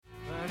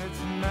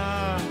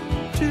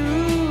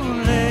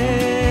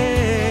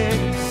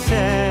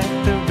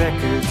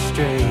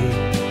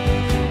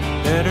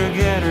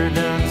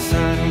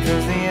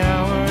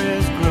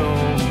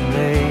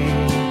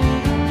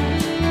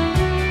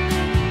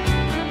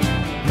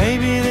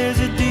maybe there's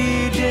a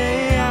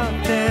DJ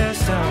out there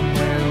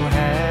somewhere who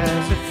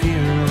has a few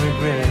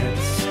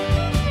regrets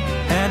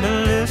and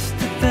a list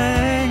of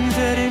things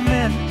that he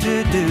meant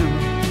to do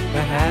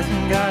but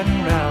hasn't gotten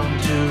round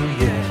to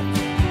yet.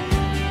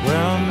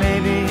 Well,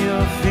 maybe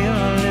he'll feel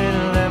a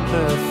little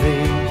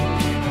empathy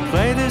and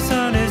play this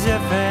on his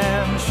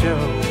FM show.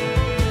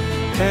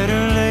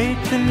 Better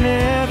late than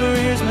never.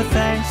 Here's my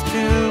thanks to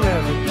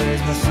whoever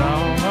plays my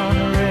song on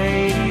the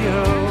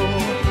radio.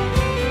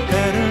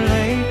 Better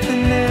late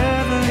than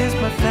never. Here's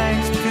my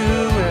thanks to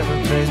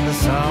whoever plays my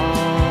song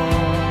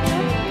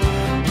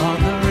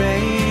on the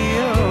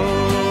radio.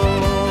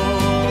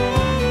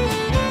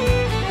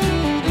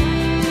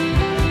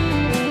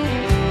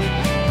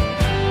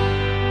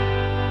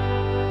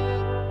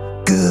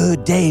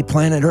 Good day,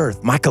 planet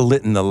Earth. Michael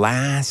Litton, the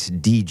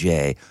last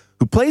DJ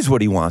who plays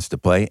what he wants to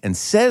play and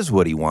says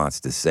what he wants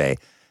to say.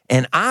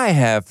 And I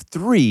have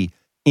 3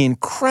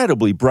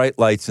 incredibly bright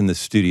lights in the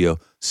studio,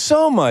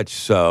 so much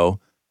so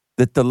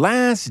that the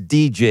last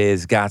DJ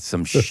has got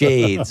some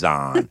shades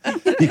on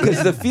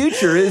because the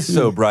future is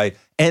so bright.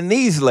 And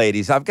these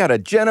ladies, I've got a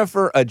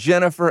Jennifer,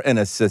 and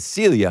a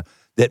Cecilia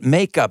that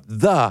make up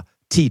the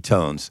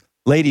T-Tones.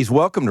 Ladies,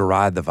 welcome to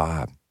Ride the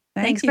Vibe.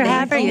 Thanks for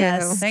having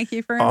us. Thank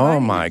you for inviting us.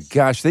 Oh, my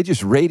gosh. They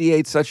just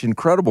radiate such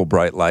incredible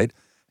bright light.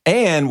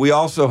 And we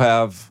also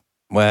have,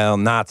 well,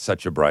 not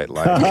such a bright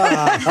light.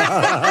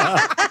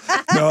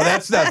 No,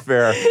 that's not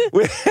fair.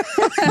 We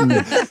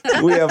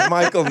have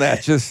Michael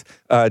Natchez,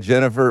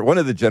 Jennifer, one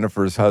of the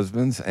Jennifer's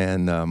husbands,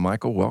 and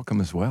Michael,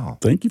 welcome as well.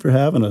 Thank you for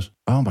having us.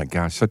 Oh, my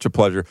gosh, such a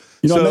pleasure.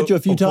 You know, I met you a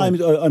few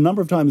times, a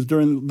number of times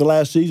during the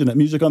last season at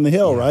Music on the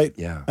Hill, right?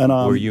 Yeah, and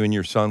where you and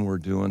your son were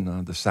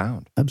doing the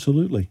sound.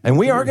 Absolutely. And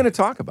we are going to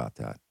talk about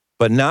that.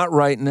 But not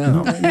right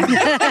now.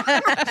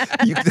 I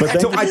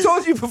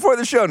told you before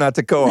the show not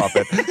to co-op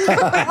it. Right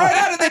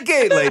out of the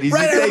gate, ladies.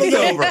 Right you take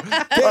over.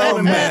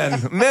 Oh,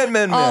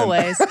 men.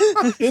 Always.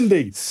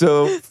 Indeed.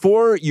 So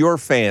for your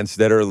fans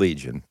that are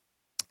Legion,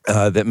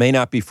 that may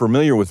not be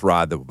familiar with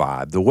Ride the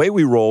Vibe, the way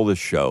we roll this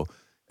show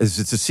is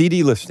it's a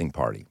CD listening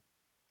party.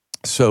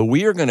 So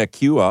we are going to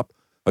queue up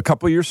a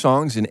couple of your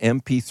songs in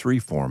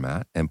MP3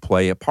 format and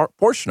play a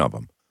portion of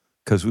them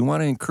because we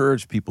want to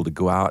encourage people to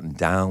go out and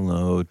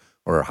download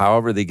or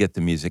however they get the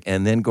music,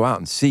 and then go out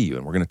and see you.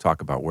 And we're going to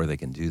talk about where they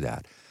can do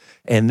that.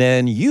 And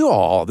then you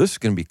all, this is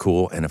going to be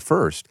cool, and at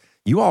first,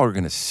 you all are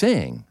going to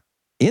sing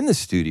in the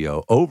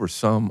studio over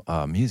some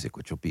music,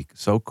 which will be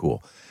so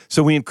cool.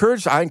 So I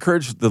encourage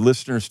the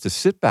listeners to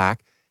sit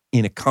back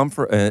in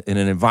an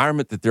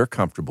environment that they're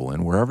comfortable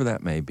in, wherever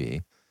that may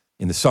be,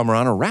 in the summer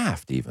on a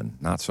raft even,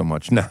 not so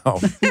much now,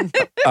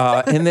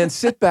 and then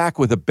sit back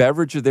with a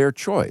beverage of their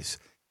choice.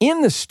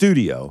 In the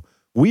studio,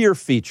 we are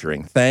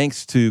featuring,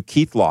 thanks to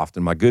Keith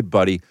Lofton, my good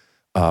buddy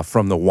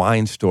from the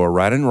wine store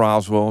right in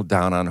Roswell,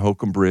 down on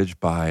Holcomb Bridge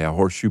by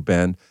Horseshoe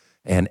Bend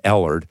and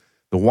Ellard,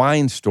 the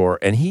wine store,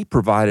 and he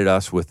provided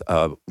us with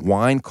a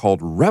wine called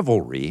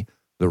Revelry,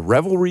 the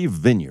Revelry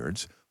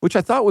Vineyards, which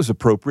I thought was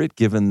appropriate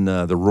given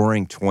the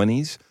Roaring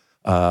 20s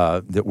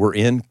that we're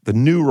in, the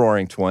new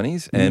Roaring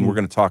 20s, and we're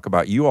going to talk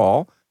about you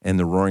all and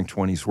the Roaring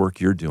 20s work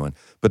you're doing.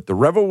 But the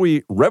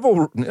Revelry,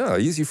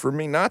 easy for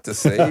me not to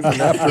say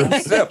even after a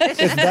sip.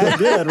 It's that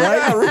good, right?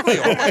 Yeah,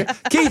 really.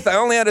 Keith, I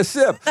only had a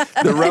sip.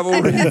 The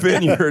Revelry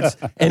Vineyards.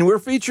 And we're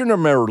featuring a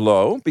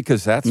Merlot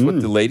because that's what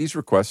the ladies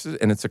requested,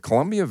 and it's a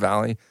Columbia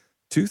Valley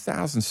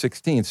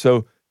 2016.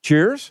 So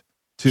cheers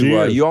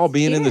to you all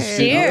being in the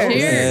studio.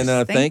 Cheers.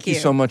 And thank you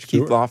so much,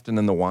 Keith Lofton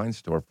and the Wine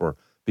Store, for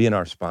being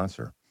our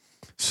sponsor.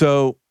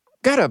 So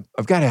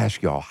I've got to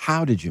ask you all,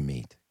 how did you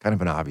meet? Kind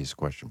of an obvious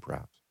question,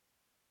 perhaps.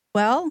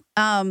 Well,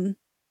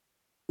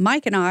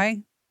 Mike and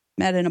I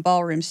met in a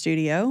ballroom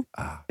studio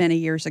many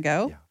years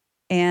ago,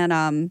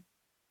 and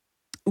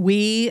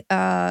we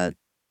auditioned.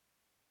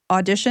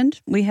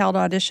 We held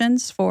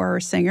auditions for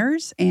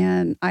singers,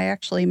 and I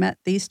actually met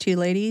these 2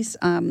 ladies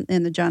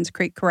in the Johns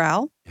Creek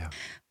Chorale,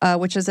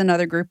 which is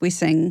another group we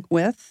sing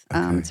with.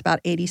 It's about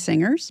 80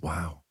 singers.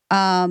 Wow.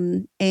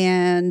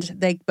 And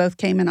they both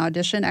came and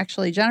auditioned.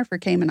 Actually, Jennifer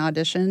came and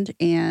auditioned,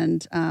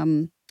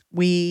 and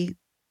we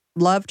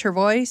loved her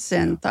voice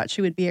and thought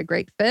she would be a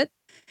great fit.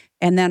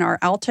 And then our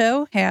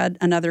alto had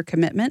another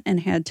commitment and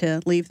had to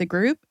leave the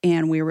group,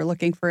 and we were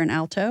looking for an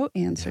alto.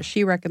 And so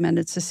she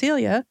recommended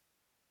Cecilia,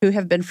 who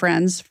have been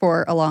friends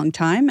for a long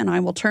time. And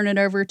I will turn it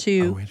over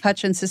to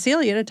Hutch and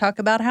Cecilia to talk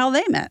about how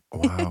they met.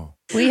 Wow.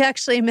 We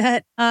actually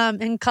met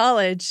in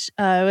college.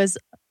 It was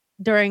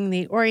during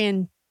the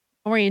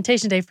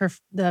orientation day for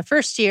the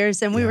first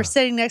years, and we were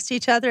sitting next to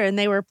each other, and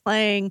they were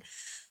playing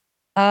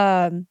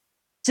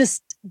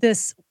just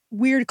this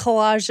weird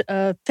collage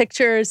of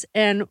pictures,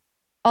 and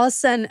all of a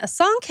sudden a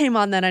song came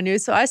on that I knew,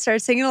 so I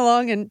started singing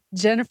along, and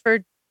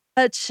Jennifer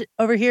Hutch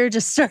over here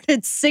just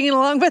started singing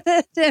along with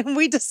it, and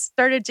we just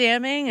started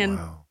jamming, and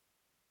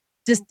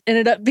just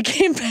ended up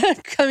becoming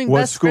best friends.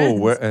 What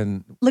school?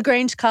 And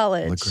LaGrange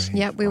College.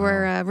 Yeah, we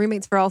were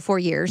roommates for all 4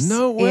 years.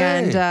 No way.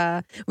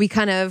 And we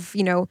kind of,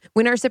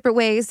 went our separate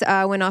ways.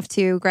 Went off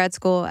to grad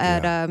school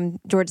at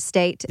Georgia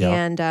State,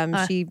 and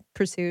she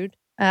pursued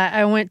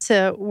I went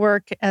to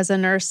work as a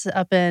nurse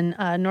up in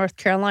North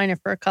Carolina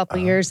for a couple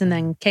years and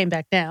then came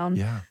back down.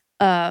 Yeah.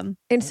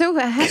 And so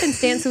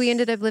happenstance, we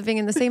ended up living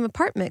in the same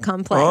apartment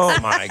complex.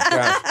 Oh my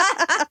gosh.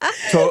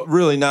 So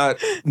really not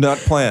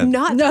planned.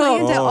 Not No.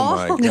 planned at Oh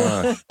all. my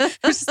gosh. It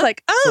was just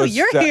like, oh, So it's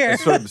you're here.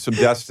 It's sort of some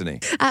destiny.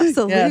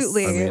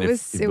 Absolutely. Yes. I mean, it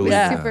was if you it was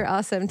believe super that.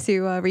 awesome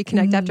to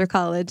reconnect after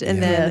college. And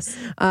Yes.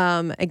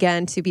 then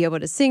again, to be able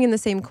to sing in the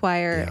same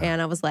choir. Yeah.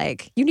 And I was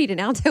like, you need an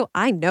alto?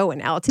 I know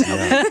an alto.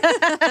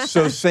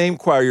 So same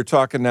choir. You're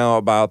talking now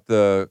about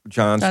the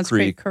Johns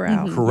Creek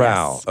Chorale.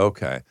 Chorale. Yes.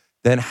 Okay.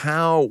 Then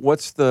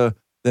what's the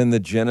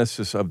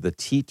genesis of the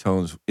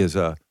T-Tones is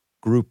a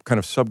group, kind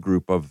of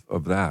subgroup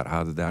of that.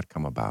 How did that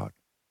come about?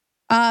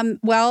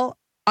 Well,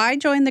 I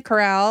joined the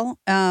chorale,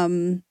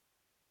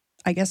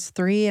 I guess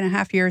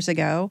 3.5 years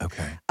ago,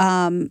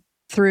 Okay.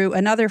 through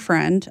another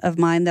friend of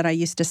mine that I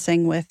used to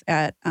sing with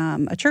at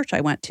a church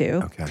I went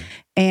to. Okay.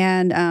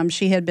 And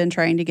she had been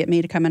trying to get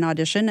me to come and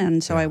audition.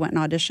 And so I went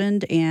and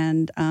auditioned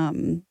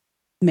and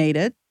made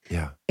it.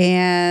 Yeah.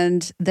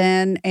 And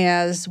then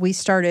as we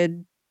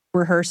started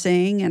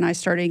rehearsing and I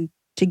started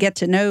to get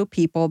to know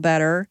people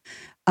better,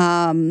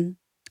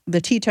 the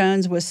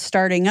T-Tones was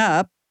starting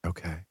up.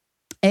 Okay.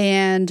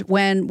 And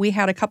when we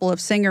had a couple of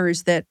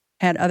singers that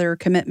had other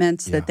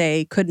commitments Yeah. that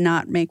they could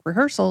not make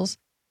rehearsals,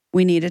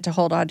 we needed to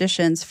hold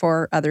auditions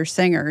for other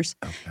singers.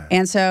 Okay.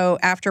 And so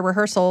after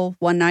rehearsal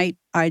one night,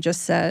 I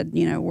just said,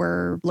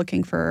 we're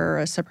looking for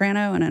a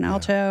soprano and an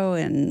alto.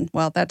 And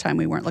well, at that time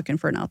we weren't looking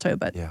for an alto,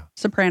 but Yeah.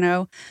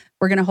 soprano.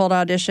 We're going to hold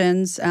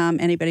auditions.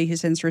 Anybody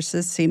who's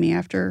interested, see me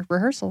after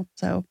rehearsal.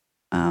 So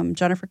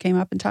Jennifer came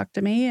up and talked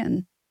to me,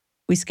 and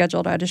we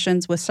scheduled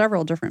auditions with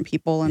several different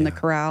people in the Yeah.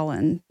 chorale,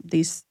 and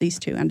these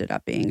two ended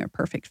up being a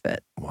perfect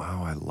fit.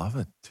 Wow, I love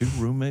it. 2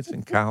 roommates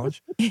in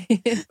college,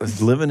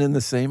 living in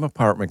the same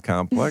apartment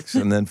complex,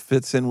 and then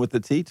fits in with the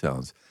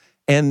T-Tones.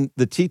 And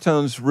the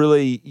T-Tones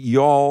really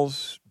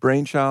y'all's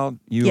brainchild,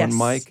 you Yes. and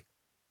Mike?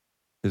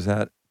 Is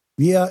that?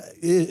 Yeah,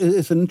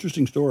 it's an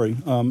interesting story,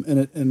 and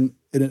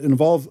it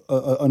involves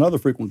another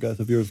frequent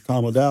guest of yours,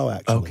 Tom Liddell,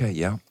 actually. Okay,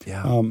 yeah.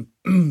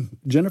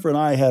 Jennifer and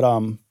I had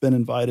been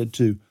invited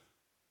to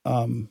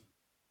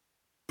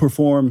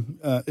perform.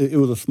 It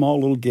was a small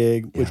little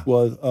gig, which Yeah.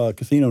 was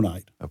casino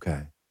night,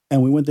 Okay.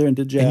 and we went there and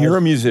did jazz. And you're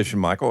a musician,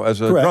 Michael,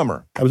 as a Correct.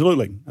 drummer.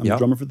 Absolutely, I'm Yep. a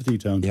drummer for the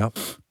T-Tones. Yep.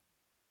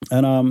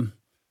 And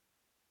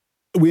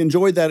we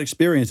enjoyed that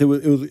experience.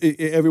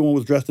 Everyone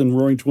was dressed in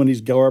Roaring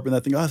Twenties garb and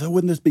that thing. I thought,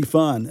 wouldn't this be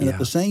fun? And Yeah. at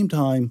the same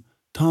time,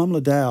 Tom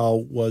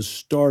Liddell was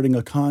starting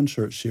a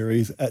concert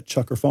series at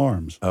Chucker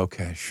Farms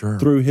Okay, sure.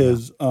 through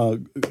his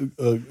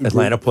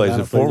Atlanta Plays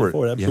It Forward.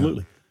 Yeah.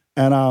 Absolutely.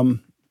 And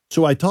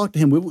so I talked to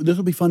him. This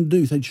will be fun to do.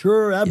 He said,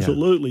 "Sure,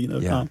 absolutely."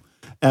 Yeah. Tom.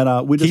 And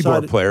we Keyboard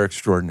decided. player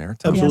extraordinaire,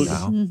 Tom Absolutely.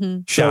 Liddell. Mm-hmm.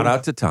 Shout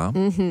out to Tom.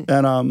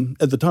 And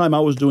at the time, I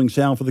was doing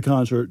sound for the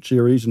concert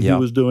series, and Yeah. he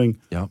was doing,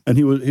 Yeah. and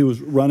he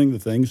was running the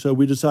thing. So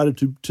we decided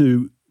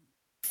to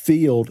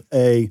field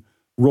a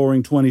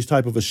Roaring Twenties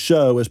type of a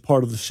show as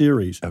part of the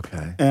series.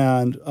 Okay.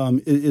 And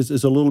it's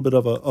a little bit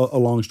of a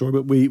long story,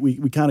 but we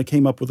kind of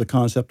came up with the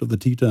concept of the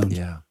T-Tones.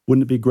 Yeah.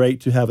 Wouldn't it be great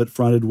to have it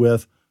fronted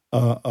with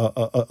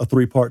a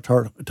 3-part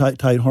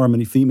tight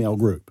harmony female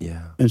group?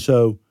 Yeah. And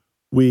so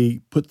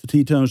we put the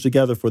T-Tones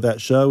together for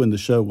that show, and the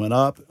show went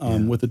up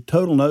with the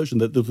total notion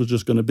that this was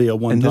just going to be a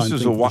And one-time this thing.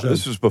 is for the show.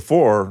 this is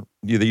before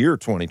the year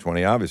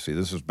 2020. Obviously,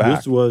 this is back.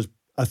 This was,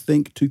 I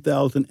think,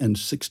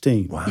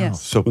 2016. Wow,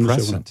 Yes. so When the show went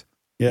present.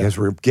 Yeah. You guys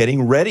were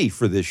getting ready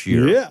for this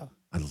year. Yeah.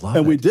 I love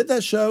And it. we did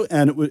that show,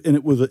 and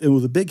it was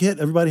a big hit.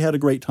 Everybody had a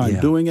great time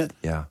Yeah. doing it.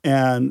 Yeah,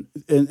 And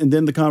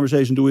then the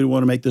conversation: do we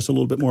want to make this a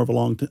little bit more of a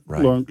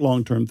Right.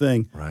 long term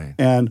thing? right.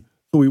 And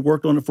so we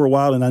worked on it for a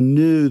while, and I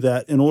knew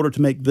that in order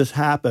to make this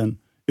happen,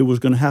 it was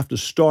going to have to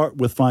start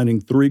with finding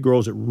 3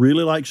 girls that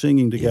really like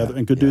singing together Yeah,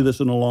 and could yeah. do this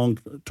in a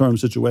long-term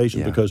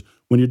situation. Yeah. Because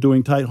when you're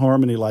doing tight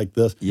harmony like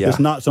this, Yeah. it's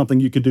not something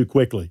you can do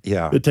quickly.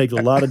 Yeah. It takes a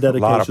lot of A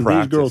dedication. lot of These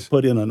practice. girls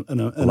put in an A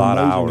lot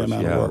of amazing hours.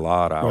 amount Yeah, of work. a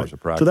lot of hours Right. of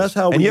practice. So that's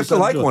how and we you have to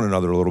decided like do it. one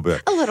another a little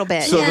bit. A little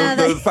bit. So yeah,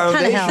 the that kinda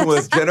foundation helps.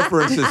 with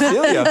Jennifer and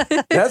Cecilia,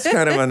 that's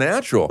kind of a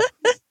natural.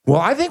 Well,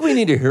 I think we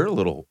need to hear a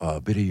little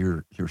bit of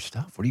your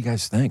stuff. What do you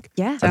guys think?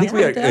 Yeah. I think Sounds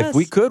like if us.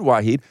 we could,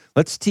 Wahid,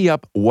 let's tee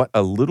up what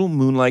A Little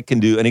Moonlight Can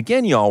Do. And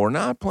again, y'all, we're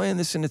not playing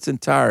this in its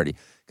entirety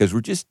because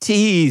we're just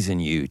teasing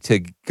you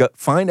to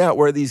find out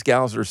where these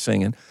gals are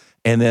singing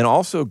and then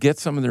also get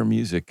some of their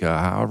music,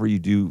 however you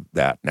do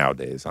that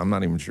nowadays. I'm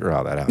not even sure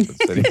how that happens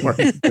anymore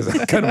because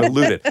I kind of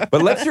alluded.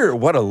 But let's hear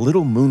what A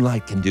Little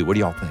Moonlight Can Do. What do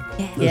y'all think?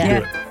 Yeah.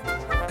 Do it.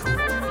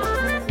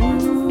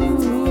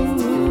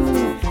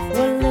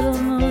 What a little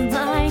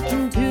moonlight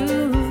can do.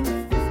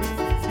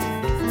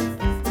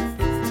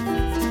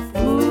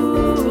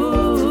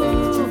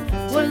 Ooh,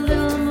 what a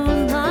little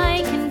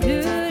moonlight can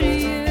do to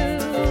you.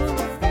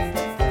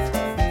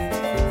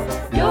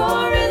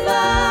 You're in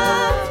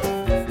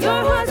love,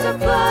 your heart's a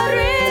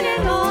fluttering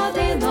and all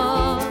day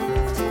long.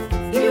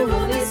 You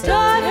only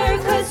stutter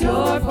 'cause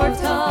your poor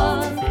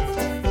tongue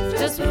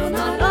just will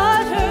not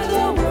utter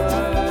the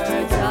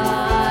words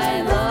I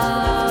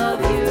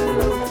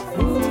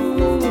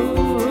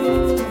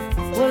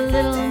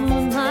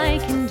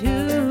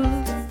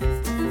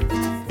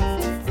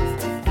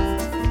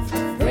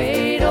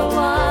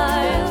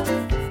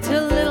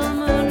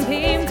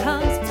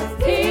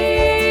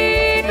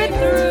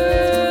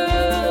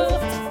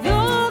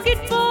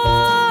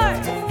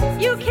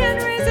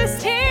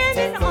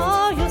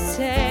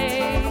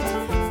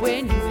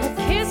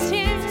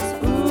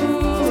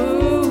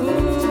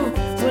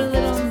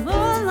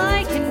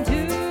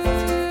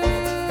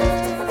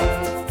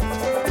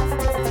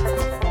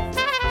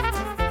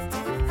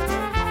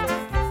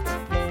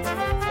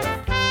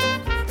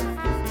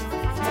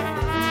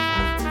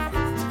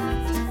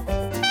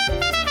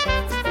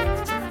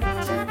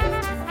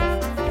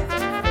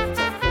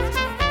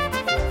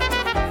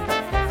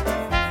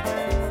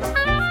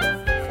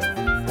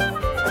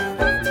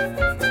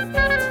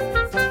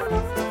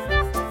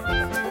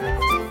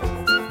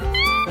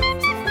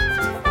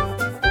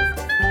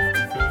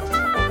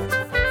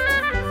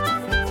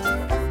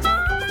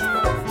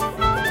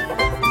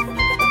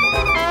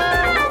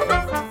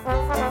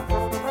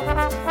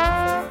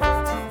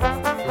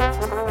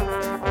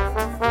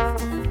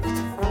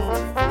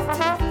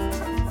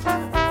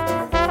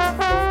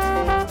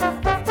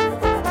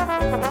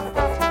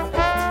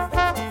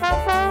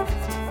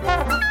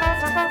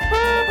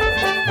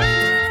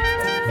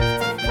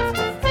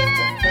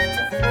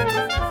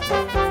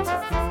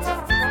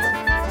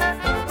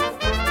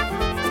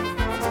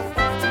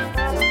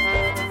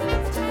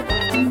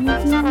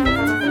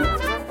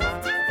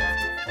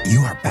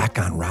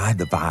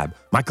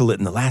Michael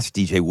Litton, the last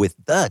DJ with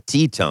the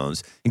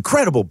T-Tones.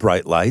 Incredible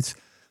bright lights.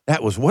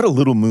 That was what a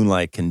little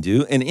moonlight can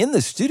do. And in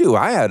the studio,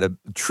 I had a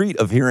treat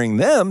of hearing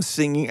them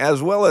singing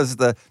as well as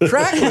the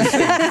track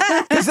listing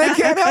because they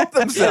can't help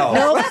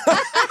themselves.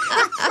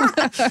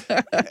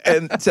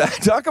 And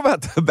talk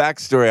about the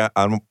backstory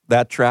on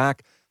that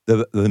track,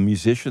 the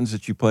musicians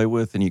that you play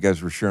with, and you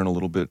guys were sharing a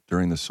little bit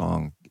during the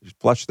song. Just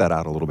flush that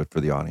out a little bit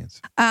for the audience.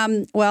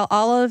 Well,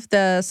 all of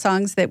the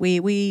songs that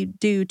we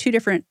do two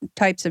different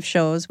types of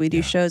shows. We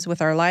do shows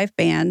with our live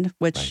band,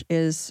 which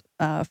is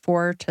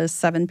 4 to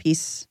 7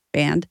 piece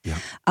band. Yeah.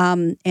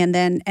 And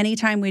then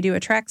anytime we do a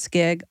tracks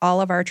gig,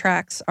 all of our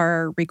tracks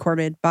are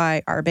recorded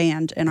by our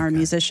band and our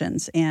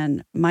musicians.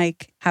 And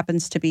Mike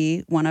happens to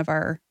be one of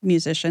our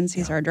musicians.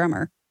 He's our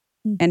drummer.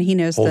 And he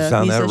knows Holds the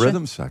down musician. that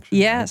rhythm section.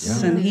 Yes,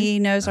 right? Yeah. and he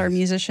knows our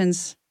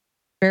musicians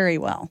very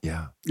well.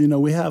 Yeah. You know,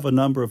 we have a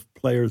number of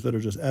players that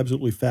are just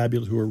absolutely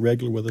fabulous who are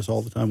regular with us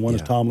all the time. One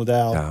is Tom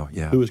Liddell,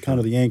 who is kind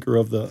of the anchor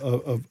of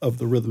the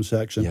rhythm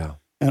section. Yeah.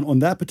 And on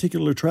that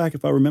particular track,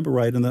 if I remember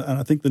right, and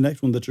I think the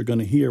next one that you're going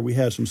to hear, we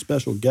had some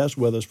special guests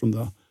with us from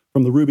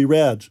the Ruby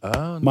Reds.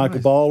 Oh, nice. Michael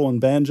Ball on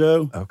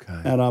banjo.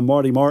 Okay. And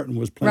Marty Martin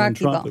was playing Rocky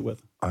trumpet Ball.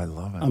 with. I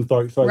love it. I'm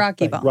sorry.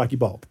 Rocky Ball. Rocky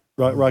Ball.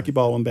 Rocky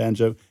Ball on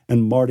banjo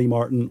and Marty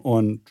Martin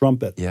on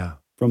trumpet. Yeah.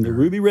 From the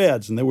Ruby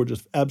Reds, and they were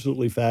just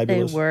absolutely They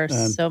fabulous. were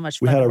And so much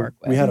we fun had to our work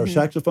with. we had our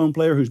saxophone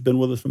player who's been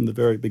with us from the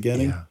very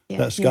beginning. Yeah.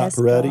 That's Scott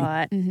Peretti.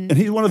 Scott. And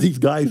he's one of these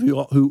guys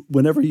who,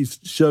 whenever he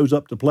shows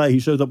up to play, he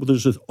shows up with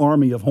this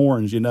army of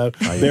horns, you know.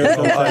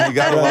 Baritone, you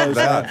gotta love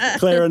that.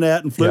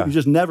 clarinet and flute. Yeah. You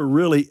just never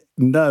really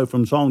know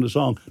from song to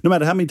song, no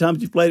matter how many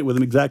times you've played it with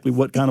him, exactly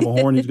what kind of a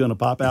horn he's going to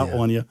pop out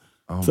on you.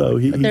 Oh So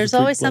he's But there's a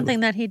treat always to play with. something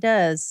that he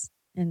does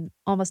in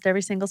almost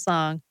every single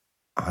song.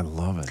 I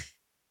love it.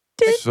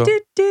 So,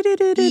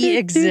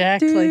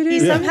 Exactly.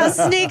 He Yeah. somehow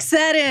sneaks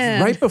that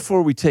in. right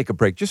before we take a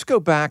break, just go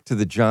back to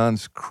the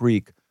Johns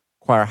Creek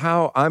Choir.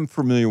 How I'm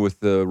familiar with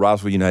the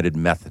Roswell United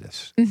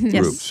Methodist group.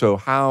 Yes. So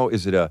how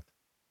is it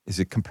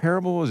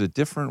comparable? Is it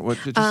different? What?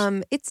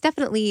 It's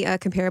definitely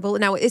comparable.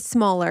 Now it's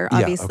smaller, Yeah,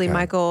 obviously. okay.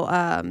 Michael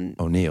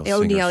O'Neill.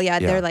 O'Neill, singers.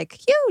 they're like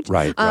huge.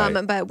 Right,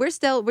 right. But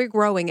we're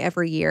growing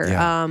every year.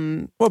 Yeah.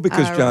 Well,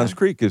 because Johns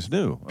Creek is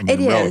new. I mean, It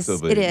is.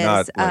 relatively, It is.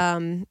 Not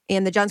like,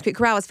 And the Johns Creek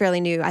Chorale is fairly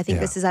new. I think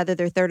Yeah. this is either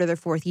their 3rd or their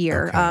 4th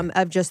year Okay.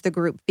 of just the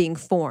group being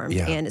formed.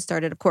 Yeah. And it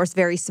started, of course,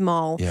 very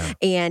small. Yeah.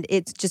 And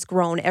it's just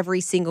grown every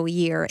single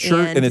year.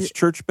 and it's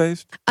church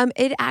based.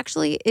 It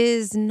actually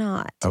is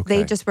not. Okay.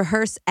 They just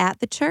rehearse at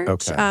the church.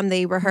 Okay.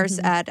 They rehearse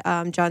at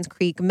Johns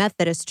Creek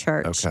Methodist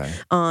Church Okay.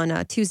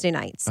 on Tuesday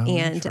nights. Oh,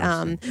 And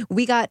interesting.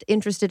 we got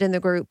interested in the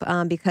group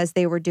because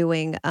they were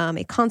doing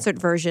a concert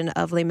version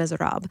of Les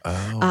Miserables.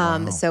 Oh,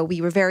 wow. So we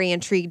were very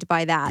intrigued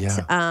by that. Yeah.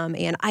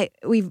 And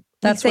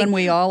That's when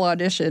we all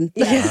auditioned.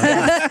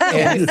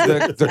 And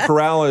the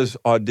chorale is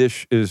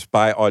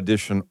by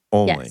audition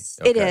only. Yes.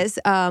 It is,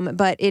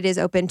 but it is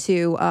open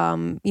to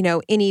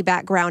any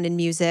background in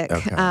music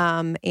Okay.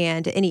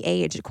 and any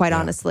age. Quite Yeah.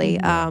 honestly,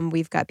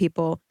 we've got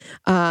people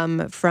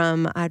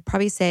from I'd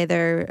probably say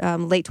their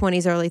late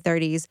 20s, early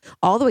 30s,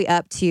 all the way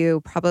up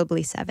to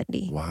probably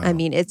 70. Wow. I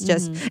mean, it's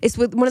just it's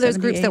with one of those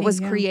 70, groups that 80, was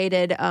yeah.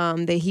 created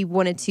that he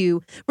wanted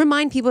to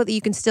remind people that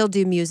you can still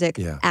do music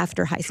Yeah.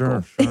 after high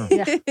Sure, school.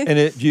 sure.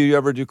 And do you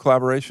ever do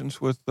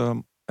collaborations with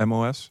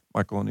MOS,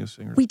 Michael O'Neill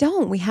Singers? We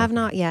don't. We have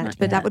not yet, Not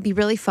but that yet. would be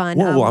really fun.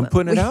 Well, I'm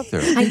putting it out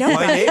there. I know,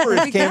 My right? neighbor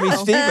is There we Cammie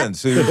go.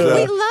 Stevens. Who's, We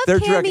love their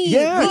Cammie.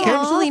 Yeah. We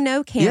actually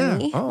know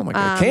Cammie. Yeah. Oh, my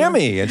God.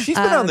 Cammie. And she's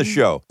been on the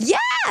show.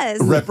 Yes.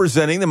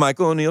 Representing the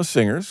Michael O'Neill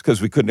Singers,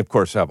 because we couldn't, of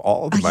course, have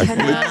all of the Michael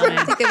O'Neill. I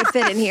don't think they would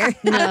fit in here.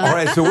 All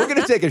right, so we're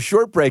going to take a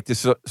short break to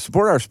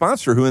support our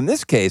sponsor, who in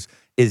this case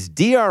is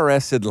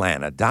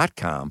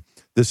drsatlanta.com,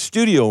 the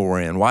studio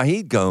we're in.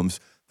 Wahid Gomes,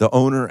 the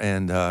owner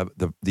and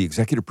the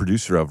executive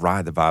producer of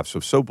Ride the Vibe.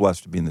 So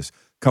blessed to be in this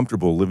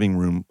comfortable living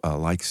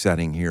room-like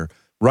setting here,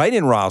 right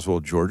in Roswell,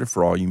 Georgia,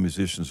 for all you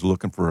musicians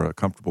looking for a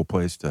comfortable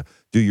place to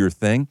do your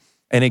thing.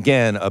 And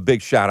again, a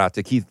big shout out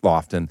to Keith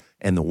Lofton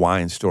and the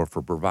wine store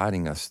for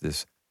providing us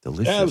this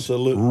delicious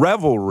Absolutely.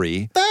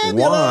 revelry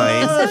Fabulous.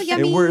 wine. So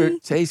yummy. And we're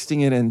tasting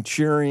it and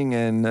cheering,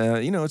 and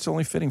it's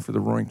only fitting for the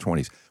Roaring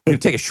 20s. We're going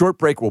to take a short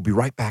break. We'll be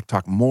right back,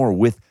 talk more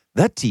with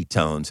the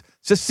T-Tones,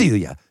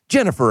 Cecilia,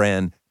 Jennifer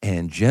N.,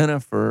 and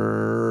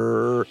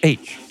Jennifer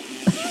H.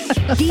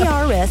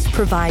 DRS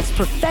provides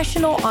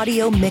professional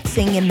audio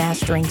mixing and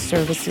mastering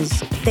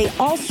services. They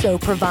also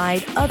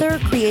provide other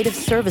creative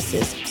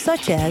services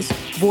such as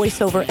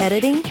voiceover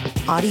editing,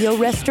 audio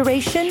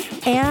restoration,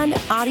 and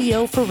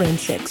audio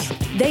forensics.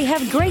 They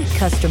have great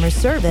customer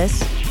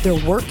service,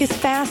 their work is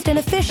fast and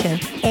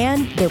efficient,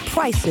 and their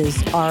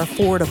prices are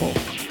affordable.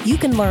 You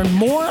can learn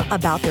more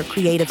about their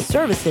creative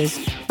services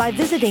by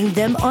visiting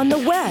them on the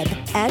web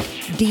at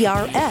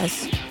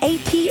drsatl.com.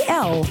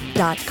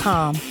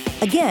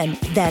 Again,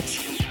 that's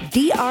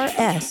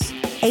drsatl.com.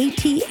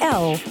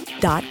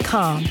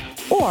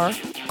 Or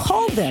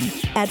call them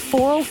at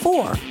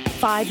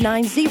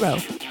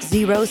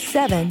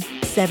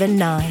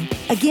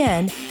 404-590-0779.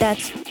 Again,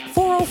 that's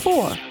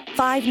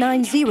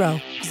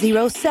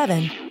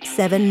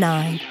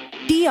 404-590-0779.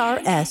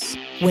 DRS,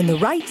 when the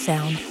right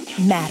sound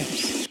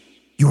matters.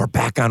 You are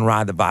back on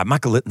Ride the Vibe.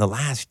 Michael Litton, the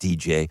last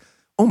DJ.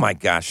 Oh my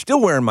gosh, still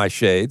wearing my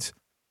shades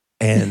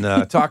and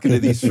talking to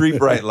these three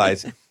bright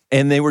lights.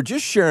 And they were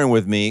just sharing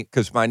with me,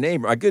 because my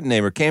good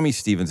neighbor, Cammie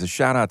Stevens, a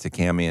shout out to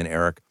Cammie and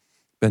Eric,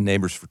 been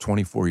neighbors for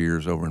 24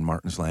 years over in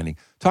Martin's Landing.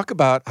 Talk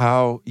about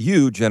how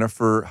you,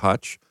 Jennifer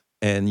Hutch,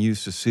 and you,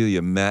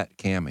 Cecilia, met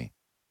Cammie.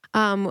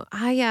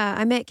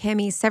 I met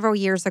Cammie several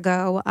years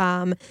ago,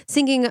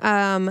 singing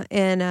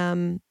in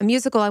a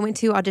musical. I went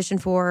to audition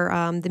for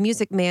The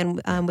Music Man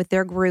with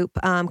their group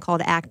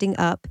called Acting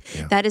Up.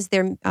 Yeah. That is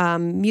their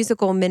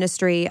musical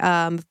ministry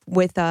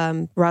with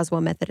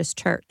Roswell Methodist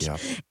Church. Yeah.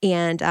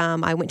 And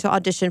I went to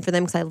audition for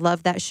them because I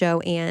loved that show.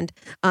 And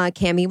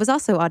Cammie was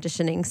also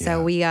auditioning,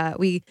 so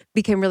we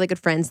became really good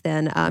friends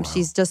then. Wow.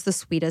 She's just the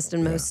sweetest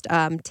and most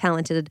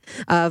talented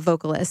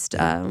vocalist.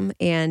 And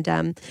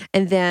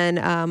then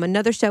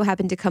another show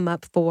happened to come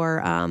up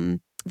for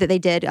that they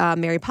did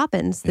Mary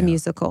Poppins, the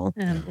musical.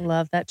 And I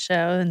love that show.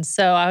 And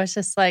so I was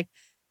just like,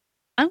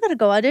 I'm going to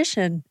go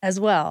audition as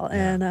well.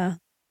 Yeah. And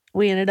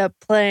we ended up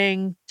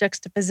playing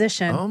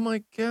Juxtaposition. Oh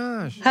my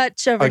gosh.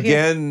 Hutch over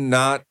here. Again,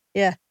 not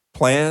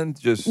planned,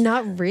 just...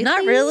 Not really.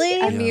 Not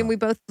really. I mean, we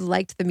both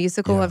liked the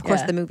musical, of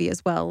course, the movie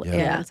as well.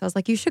 Yeah. And so I was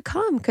like, you should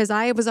come, because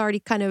I was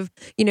already kind of,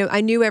 I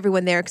knew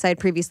everyone there because I had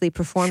previously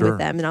performed with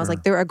them. And I was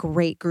like, they're a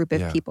great group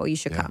of people. You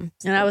should come.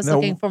 And I was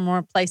looking for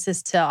more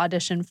places to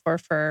audition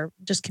for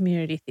just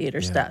community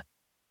theater stuff.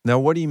 Now,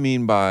 what do you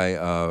mean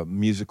by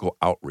musical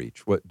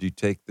outreach? What, do you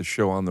take the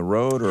show on the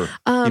road, or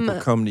people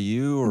come to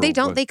you? Or they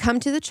don't. What? They come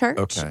to the church.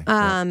 Okay.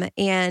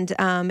 And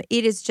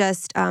it is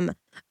just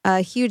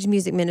a huge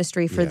music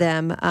ministry for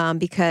them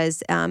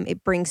because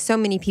it brings so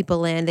many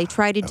people in. They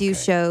try to do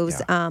shows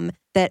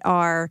that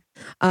are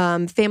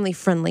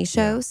family-friendly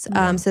shows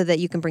so that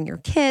you can bring your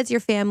kids, your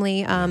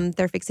family.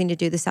 They're fixing to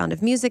do The Sound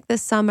of Music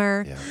this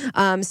summer.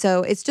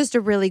 So it's just a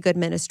really good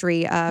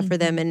ministry for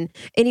them. And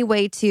any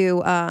way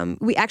to,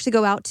 we actually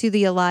go out to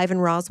the Alive in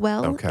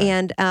Roswell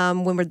and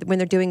when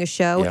they're doing a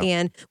show,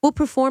 and we'll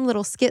perform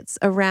little skits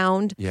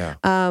around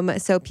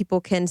so people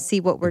can see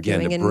what we're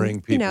doing. To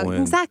bring people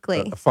in.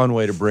 Exactly. A fun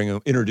way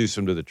to introduce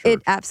them to the church.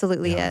 It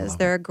absolutely is.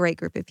 They're a great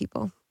group of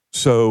people.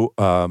 So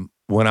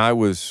when I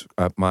was,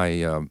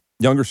 my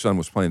younger son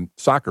was playing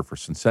soccer for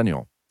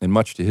Centennial, and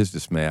much to his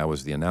dismay, I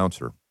was the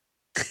announcer.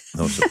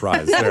 No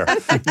surprise there.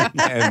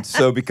 And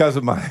so because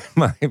of my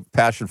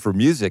passion for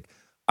music,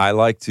 I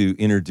like to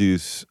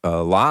introduce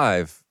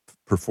live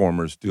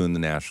performers doing the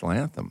national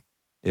anthem,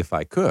 if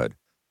I could.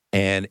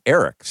 And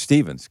Eric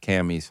Stevens,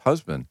 Cammie's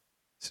husband,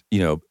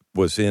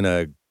 was in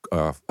a,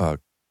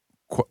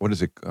 what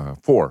is it,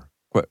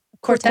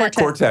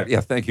 Quartet.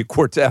 Yeah, thank you.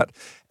 Quartet.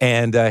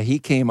 And he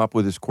came up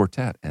with his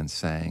quartet and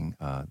sang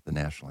the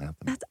national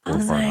anthem. That's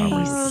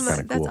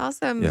awesome. That's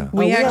awesome. Yeah.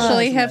 We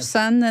actually have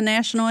sung the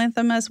national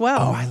anthem as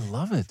well. Oh, I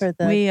love it.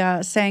 We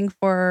sang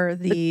for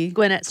the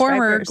Gwinnett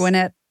former Stripers.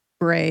 Gwinnett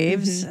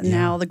Braves,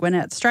 now the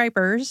Gwinnett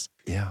Stripers.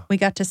 Yeah. We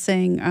got to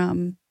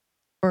sing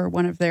for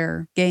one of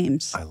their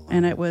games,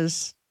 and it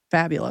was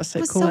fabulous.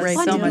 It was so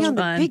fun to be on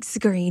the big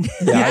screen.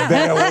 Yeah, I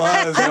bet it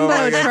was.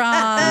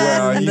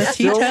 Jumbotron. You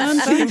still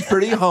seem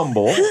pretty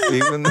humble.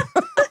 Even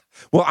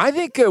well, I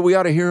think we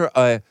ought to hear,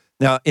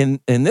 now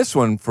in this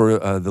one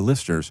for the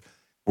listeners,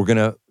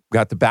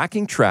 got the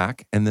backing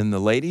track, and then the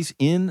ladies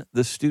in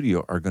the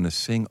studio are going to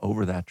sing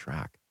over that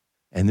track.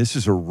 And this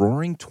is a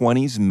Roaring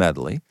Twenties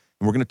medley.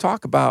 And we're going to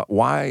talk about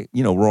why,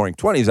 Roaring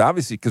Twenties,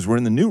 obviously, because we're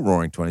in the new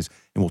Roaring Twenties,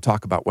 and we'll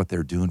talk about what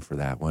they're doing for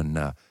that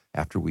one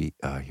after we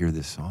hear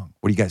this song.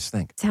 What do you guys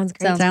think? Sounds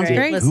great. Sounds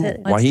great. Let's hit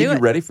it. Wahid, you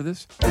ready for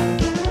this?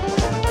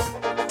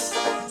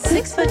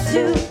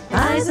 6'2",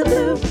 eyes are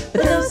blue,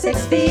 but those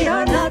 6 feet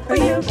are not for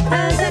you.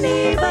 Has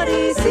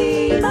anybody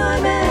seen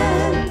my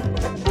man?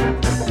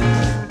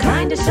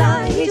 Kinda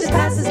shy, he just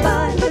passes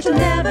by, but you'll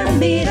never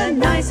meet a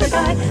nicer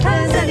guy.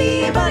 Has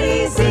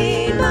anybody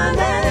seen my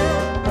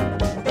man?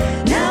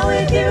 Now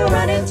if you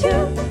run into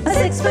a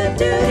 6-foot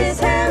dude, his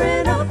hair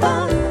in a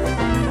bun,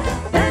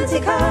 fancy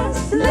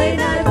cars, late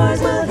night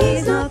bars, well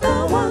he's not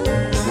the one.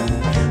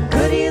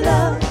 Could he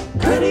love,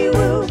 could he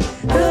woo,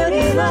 could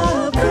he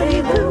love, could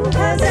he woo?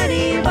 Has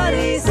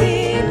anybody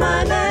seen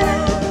my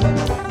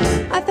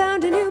man? I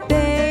found a new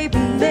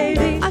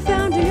baby. I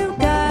found a new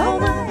guy. Oh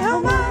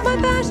my, my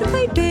passion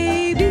played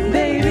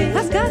baby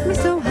has got me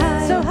so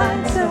high, so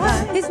high, so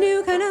high. His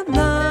new kind of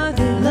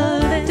loving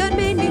done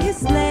made me his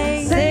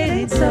slave. Say it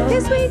ain't so.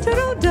 His sweet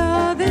turtle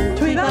dovin'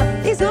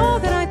 is all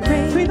that I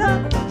crave.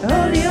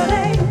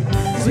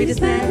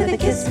 Sweetest man with a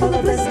kiss full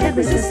of bliss, can't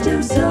resist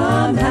him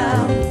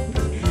somehow.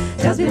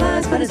 Tells me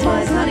lies, but his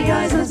wise, naughty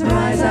eyes, no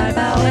surprise, I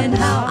bow and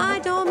how. I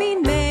don't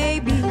mean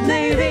maybe.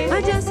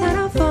 I just had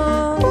a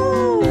fall.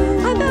 Ooh.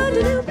 I found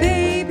a new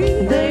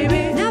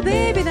baby. Now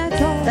baby,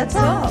 that's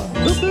all.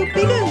 Boop, boop,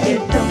 be doo. It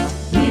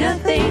don't mean a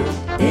thing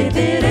if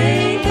it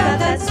ain't got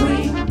that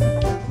swing.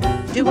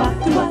 Do-wah,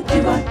 do-wah,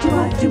 do-wah,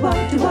 do-wah,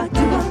 do-wah, do-wah,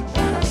 do-wah.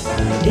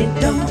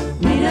 It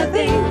don't mean a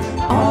thing,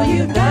 all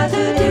you've got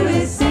to do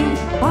is sing.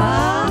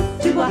 Ah,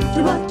 do-wah,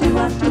 do-wah,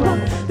 do-wah, do-wah,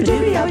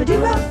 ba-doo-dee-ah,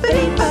 ba-doo-ah, ba-dee.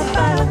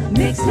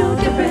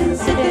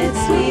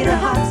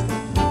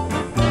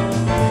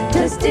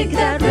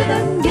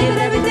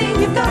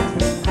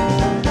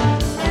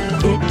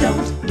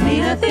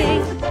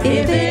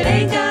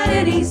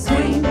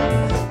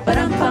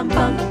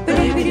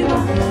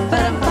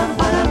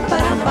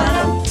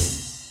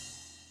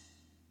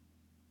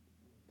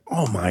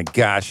 my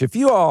gosh. If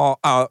you all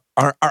are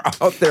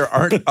out there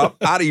aren't up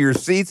out of your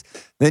seats,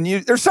 then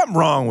there's something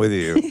wrong with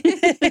you.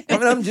 I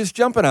mean, I'm just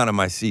jumping out of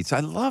my seats.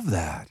 I love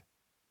that.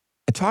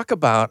 And talk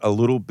about a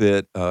little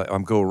bit,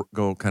 I'm go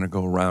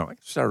around. I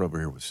can start over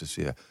here with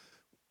Cecilia.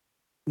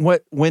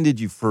 When did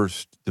you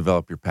first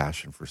develop your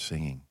passion for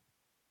singing?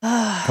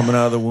 Coming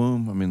out of the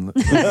womb? I mean,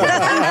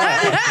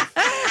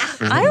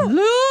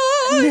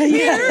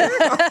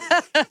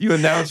 you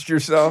announced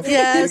yourself?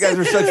 Yes. You guys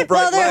are such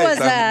bright there lights. was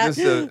that. I'm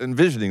just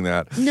envisioning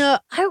that. No,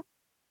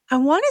 I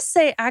want to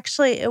say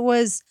actually it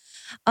was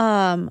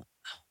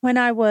when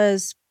I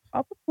was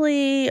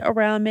probably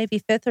around maybe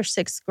 5th or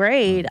 6th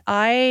grade.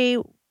 I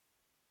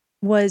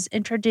was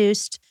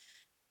introduced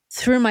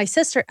through my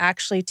sister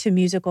actually to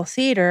musical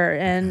theater,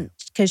 and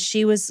because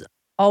she was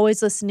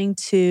always listening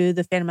to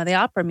the Phantom of the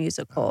Opera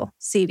musical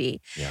CD.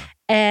 Yeah.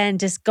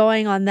 And just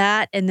going on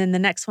that. And then the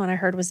next one I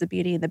heard was the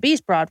Beauty and the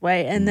Beast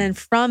Broadway. And then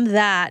from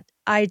that,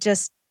 I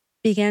just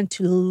began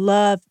to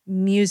love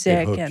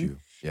music.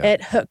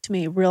 It hooked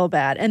me real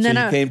bad. And then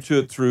you came to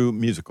it through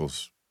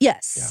musicals.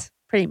 Yes,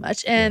 pretty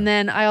much. And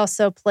then I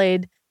also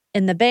played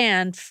in the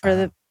band for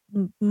the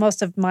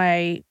most of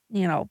my,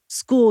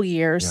 school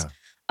years.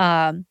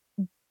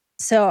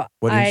 So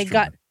I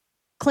got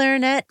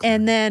clarinet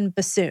and then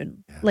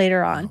bassoon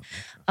later on.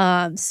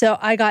 So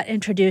I got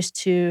introduced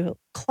to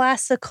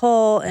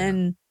classical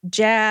and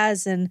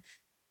jazz and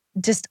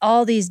just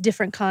all these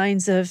different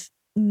kinds of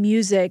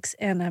musics,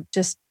 and I've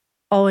just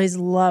always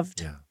loved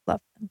them.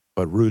 But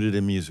rooted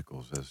in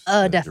musicals, as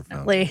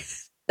definitely.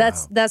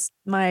 That's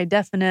my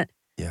definite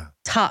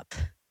top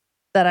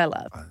that I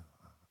love.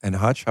 And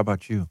Hutch, how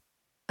about you?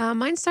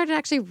 Mine started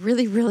actually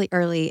really, really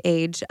early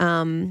age.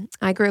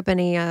 I grew up in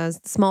a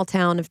small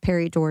town of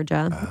Perry,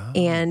 Georgia,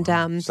 and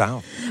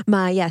south.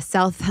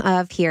 South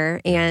of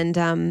here.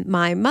 And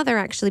my mother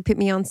actually put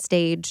me on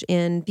stage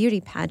in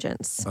beauty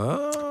pageants.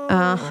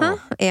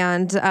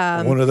 And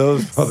one of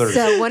those mothers.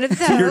 So one of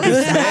those. You're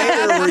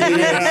dismayed, or were you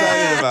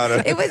excited about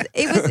it?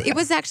 It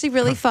was actually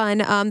really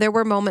fun. There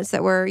were moments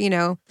that were,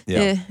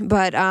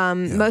 but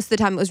most of the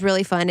time it was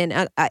really fun,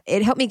 and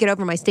it helped me get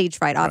over my stage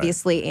fright,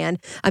 obviously. And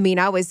I mean,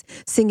 I was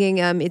singing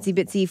Itsy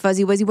Bitsy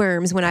Fuzzy Wuzzy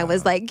Worms when I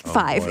was like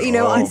 5,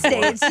 on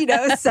stage,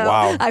 So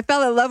I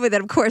fell in love with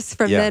it, of course,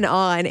 from then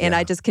on, and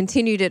I just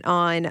continued it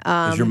on.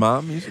 Is your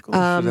mom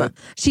musical?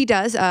 She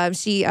does.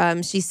 She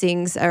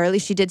sings, or at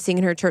least she did sing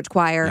in her church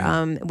choir,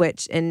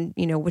 which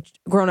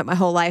growing up my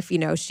whole life,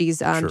 she's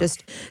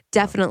just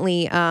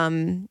definitely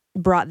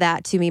brought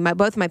that to me.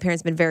 Both of my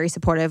parents have been very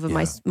supportive of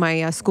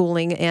my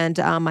schooling and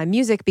my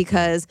music,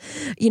 because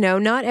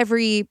not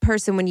every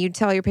person, when you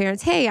tell your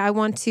parents, hey, I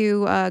want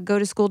to go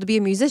to school to be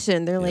a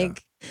musician, they're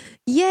like,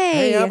 yay.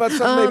 Hey, how about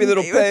something maybe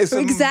that'll pay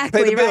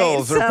the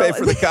bills or pay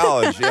for the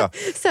college?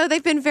 So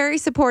they've been very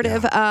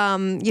supportive.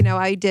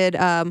 I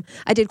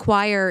did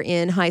choir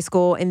in high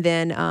school, and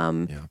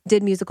then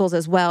did musicals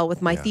as well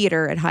with my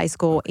theater at high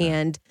school,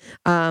 and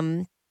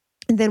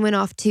then went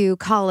off to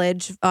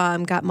college,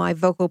 got my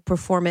vocal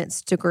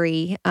performance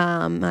degree,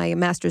 my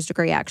master's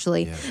degree,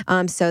 actually.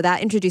 So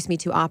that introduced me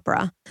to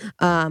opera,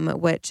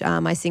 which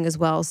I sing as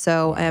well.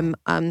 So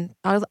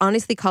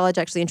honestly, college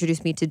actually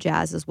introduced me to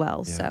jazz as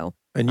well. So.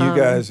 And you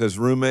guys, as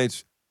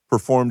roommates,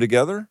 performed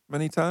together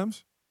many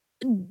times?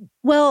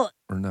 Well,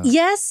 or not?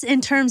 Yes,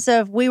 in terms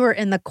of we were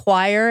in the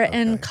choir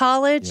in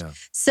college.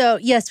 So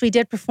yes, we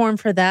did perform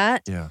for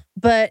that.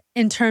 But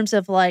in terms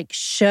of like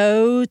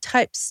show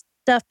type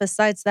stuff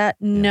besides that,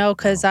 no,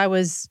 because I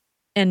was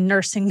in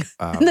nursing,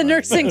 in the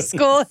nursing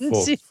school.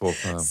 Full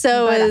time.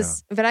 So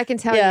but I can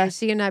tell you,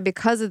 she and I,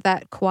 because of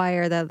that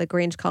choir, the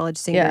Grange College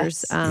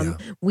Singers,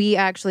 we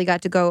actually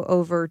got to go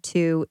over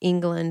to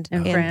England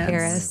and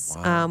Paris.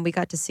 We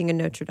got to sing in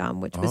Notre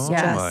Dame, which was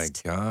just my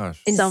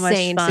gosh, insane. So much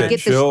fun. To get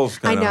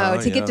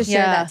to get to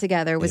share that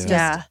together was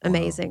just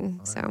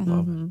amazing. So.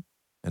 Love it.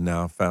 And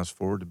now, fast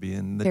forward to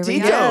being the Here we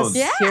T-Tones.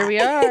 Here we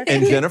are.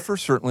 And Jennifer,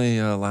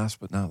 certainly last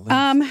but not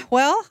least.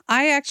 Well,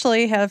 I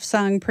actually have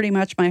sung pretty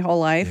much my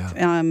whole life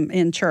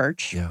in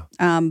church.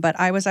 But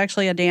I was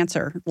actually a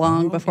dancer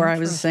long before I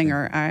was a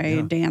singer.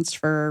 I danced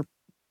for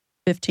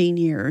 15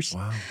 years.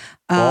 Wow.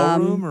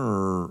 Ballroom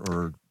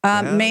or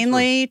jazz,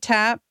 mainly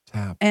tap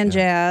and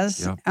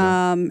jazz.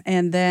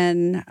 And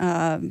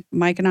then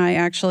Mike and I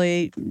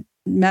actually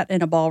met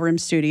in a ballroom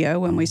studio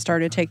when we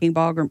started taking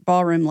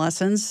ballroom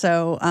lessons.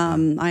 So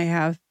I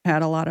have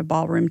had a lot of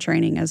ballroom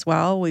training as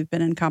well. We've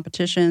been in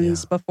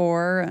competitions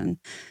before, and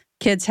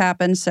kids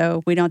happen,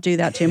 so we don't do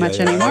that too much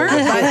anymore.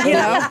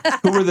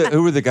 But, Who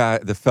were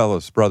the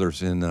fellows,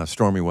 brothers in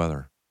Stormy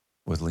Weather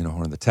with Lena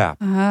Horne, the tap?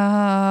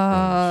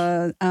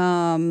 I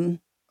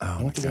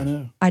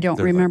don't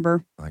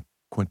remember. Like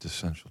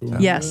quintessential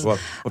tap. Yes. We'll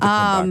come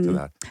back to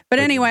that. But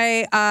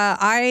anyway,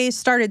 I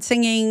started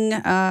singing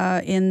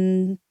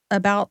in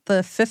about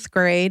the 5th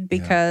grade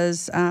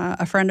because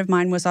a friend of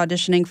mine was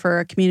auditioning for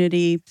a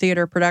community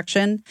theater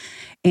production,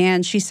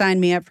 and she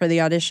signed me up for the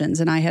auditions,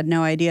 and I had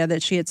no idea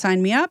that she had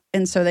signed me up,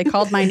 and so they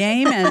called my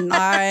name, and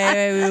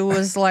I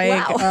was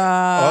like,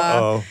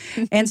 Uh-oh.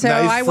 And so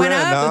Nice I went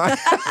friend,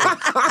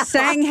 up,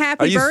 sang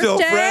Happy Are you Birthday. still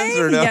friends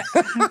or no? Yeah.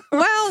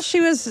 Well,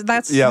 she was,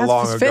 that's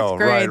long 5th ago.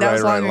 grade. Right, that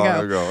was right,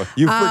 long ago.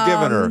 You've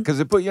forgiven her because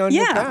it put you on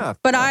your path.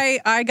 But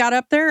I got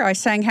up there, I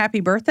sang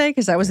Happy Birthday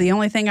because that was the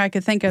only thing I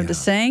could think of to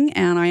sing,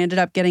 and I ended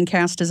up getting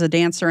cast as a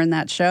dancer in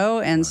that show.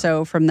 And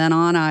so from then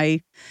on,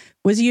 I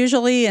was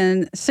usually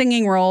in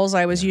singing roles.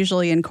 I was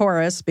usually in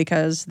chorus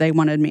because they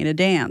wanted me to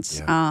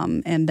dance.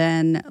 And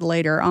then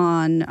later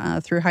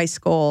on, through high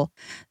school,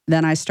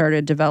 then I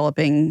started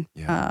developing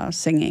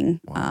singing.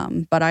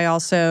 But I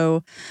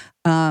also,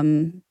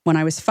 when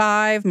I was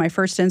 5, my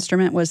first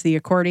instrument was the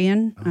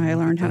accordion. I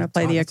learned how to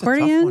play the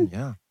accordion. That's a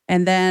tough one,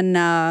 And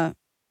then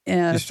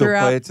you still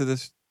play it to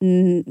this?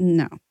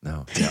 No.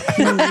 No.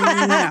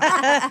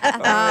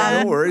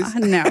 No worries.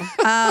 No.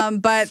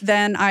 But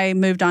then I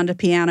moved on to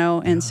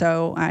piano, and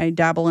so I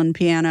dabble in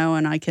piano,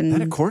 and I can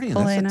that accordion.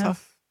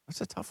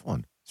 That's a tough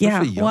one.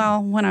 Yeah. Young.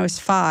 Well, when I was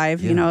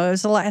 5, you know, it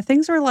was a lot.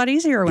 Things were a lot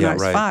easier when I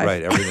was 5.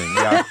 Right. Everything.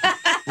 Yeah.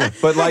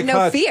 But like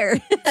no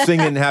fear.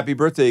 Singing Happy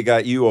Birthday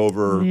got you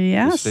over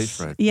the stage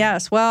fright.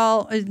 Yes.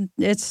 Well,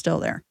 it's still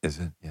there. Is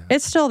it? Yeah.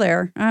 It's still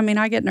there. I mean,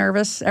 I get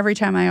nervous every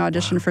time I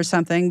audition for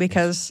something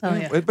because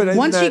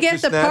once you get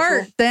the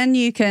part, then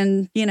you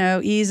can,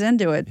 ease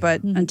into it.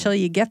 But until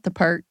you get the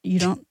part, you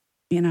don't,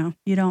 you don't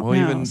know. Well,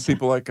 even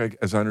people like,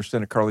 as I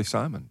understand it, Carly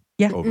Simon.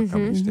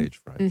 Overcoming stage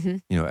fright.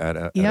 At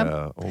a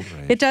older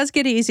age. It does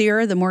get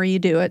easier the more you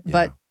do it,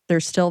 but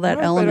there's still that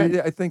element.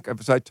 I think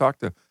as I talk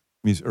to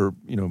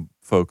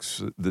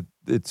folks, that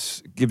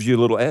it gives you a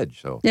little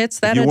edge. So it's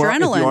that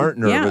adrenaline. If you aren't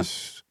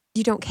nervous,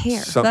 you don't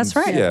care. That's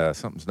right. Yeah,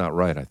 something's not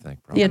right. I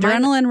think probably. The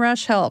adrenaline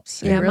rush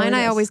helps. Yeah, really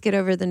I always get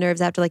over the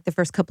nerves after like the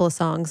first couple of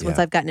songs once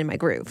I've gotten in my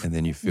groove, and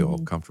then you feel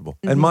comfortable.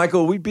 And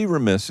Michael, we'd be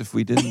remiss if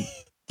we didn't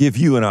give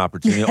you an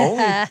opportunity.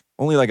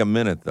 Only like a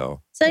minute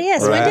though. So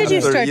yes, when did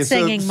you start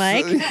singing,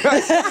 Mike?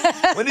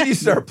 When did you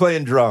start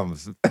playing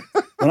drums?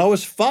 When I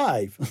was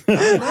 5.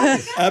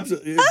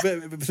 Absolutely,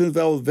 since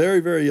I was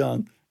very, very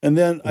young. And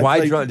then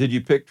why drum? Did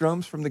you pick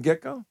drums from the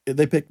get-go?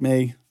 They picked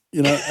me.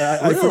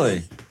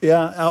 Really?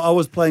 I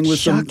was playing with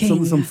some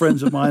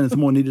friends of mine, and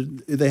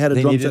someone they had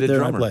a drum set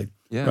there, and I played.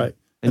 Yeah. Right.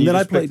 And then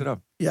I played it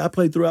up. Yeah, I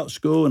played throughout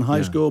school and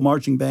high school,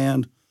 marching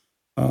band.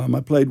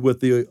 I played with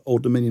the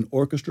Old Dominion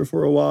Orchestra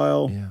for a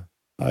while. Yeah.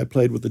 I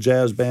played with the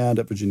jazz band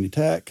at Virginia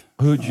Tech.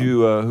 Who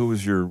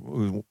was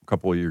a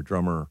couple of your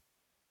drummer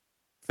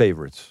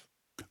favorites?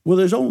 Well,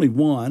 there's only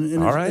one.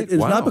 And it's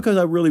not because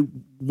I really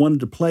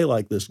wanted to play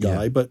like this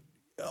guy, but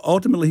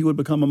ultimately he would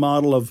become a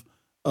model of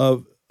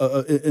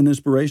an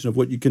inspiration of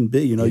what you can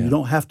be. You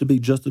don't have to be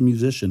just a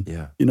musician.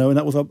 Yeah. And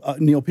that was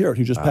Neil Peart,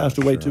 who just passed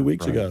away 2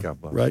 weeks ago. God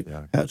bless. Right.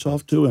 Yeah. Hats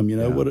off to him.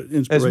 What an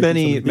inspiration.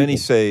 As many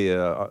say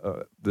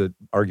that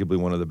arguably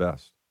one of the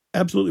best.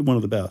 Absolutely one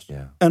of the best.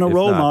 Yeah. And a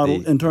role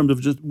model in terms of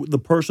just the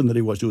person that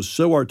he was. He was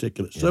so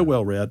articulate, so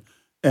well read,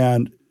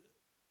 and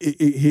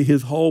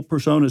his whole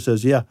persona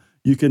says,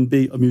 you can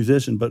be a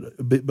musician, but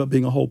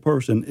being a whole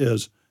person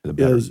is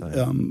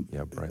important.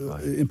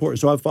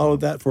 So I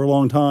followed that for a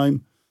long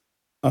time.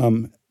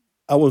 I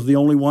was the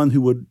only one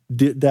who would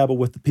dabble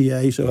with the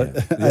PA. So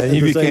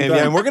you became.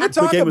 And we're going to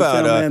talk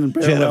about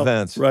Jen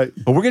events, right?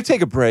 But we're going to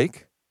take a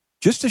break,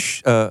 just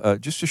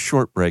a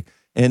short break.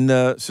 And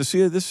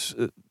Cecilia, this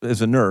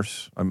is a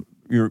nurse.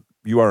 You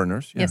are a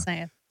nurse. Yeah. Yes, I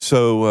am.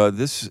 So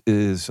this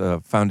is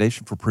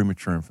Foundation for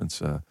Premature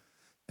Infants, a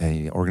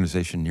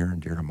organization near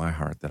and dear to my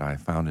heart that I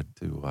founded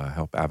to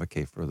help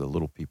advocate for the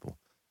little people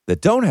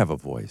that don't have a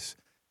voice.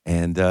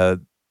 And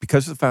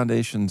because of the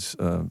foundation's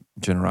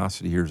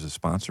generosity here as a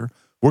sponsor,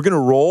 we're going to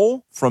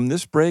roll from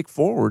this break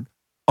forward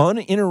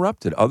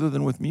uninterrupted, other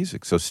than with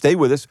music. So stay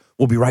with us.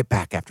 We'll be right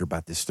back after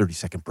about this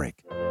 30-second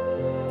break.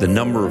 The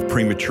number of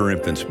premature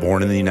infants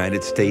born in the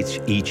United States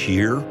each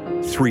year,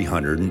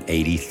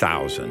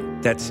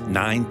 380,000. That's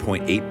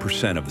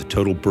 9.8% of the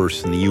total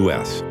births in the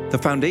U.S. The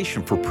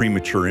Foundation for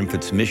Premature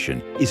Infants'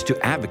 mission is to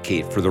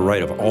advocate for the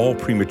right of all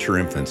premature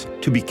infants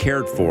to be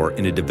cared for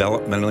in a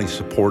developmentally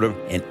supportive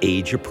and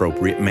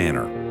age-appropriate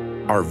manner.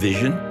 Our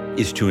vision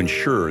is to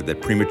ensure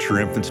that Premature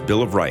Infants'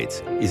 Bill of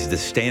Rights is the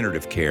standard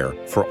of care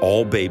for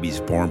all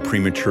babies born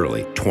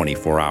prematurely,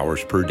 24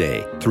 hours per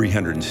day,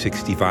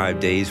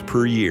 365 days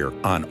per year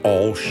on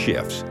all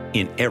shifts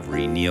in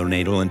every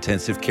neonatal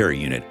intensive care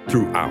unit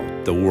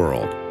throughout the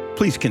world.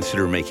 Please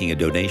consider making a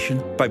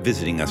donation by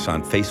visiting us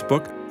on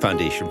Facebook,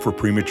 Foundation for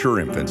Premature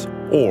Infants,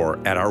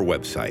 or at our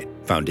website,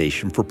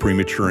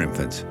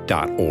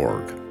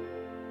 foundationforprematureinfants.org.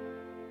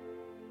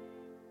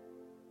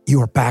 You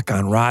are back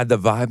on Ride the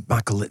Vibe.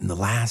 Michael Litton, the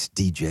last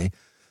DJ,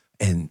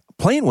 and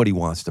playing what he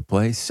wants to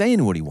play,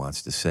 saying what he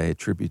wants to say. A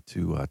tribute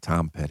to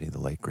Tom Petty, the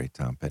late, great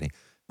Tom Petty,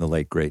 the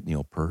late, great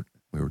Neil Peart.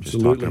 We were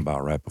just talking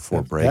about right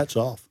before break. That's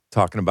off.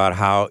 Talking about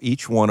how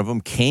each one of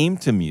them came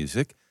to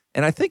music.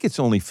 And I think it's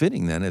only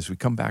fitting then, as we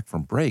come back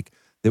from break,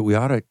 that we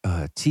ought to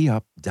tee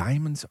up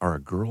Diamonds Are a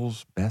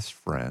Girl's Best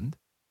Friend.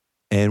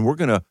 And we're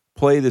going to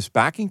play this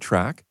backing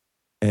track,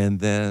 and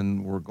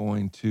then we're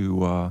going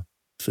to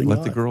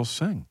let the girls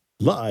sing.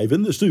 Live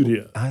in the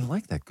studio. I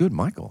like that. Good,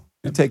 Michael.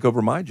 You take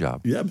over my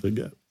job. Yeah, pretty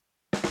good.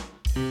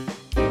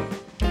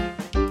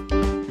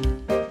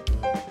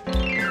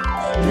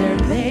 There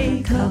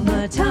may come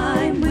a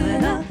time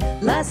when a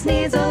lass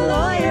needs a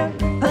lawyer,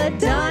 but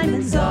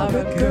diamonds are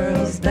a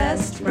girl's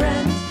best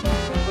friend.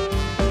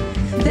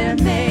 There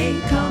may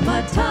come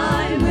a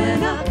time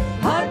when a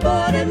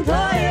hardboard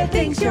employer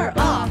thinks you're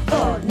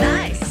awful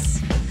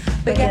nice,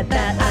 but get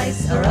that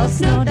ice or else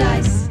no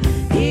dice.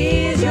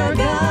 He's your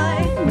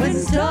guy when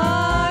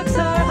stocks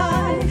are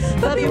high,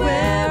 but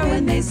beware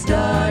when they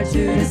start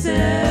to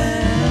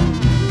descend.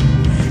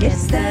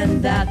 It's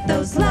then that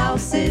those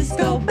louses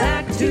go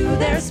back to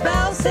their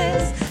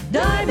spouses.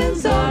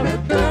 Diamonds are a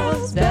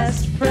girl's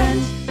best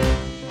friend.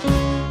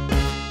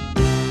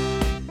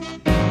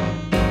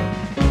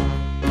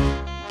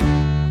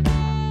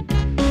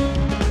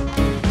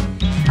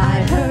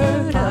 I've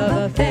heard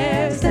of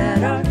affairs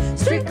that are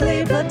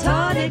strictly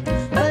platonic,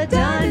 but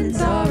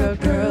diamonds are a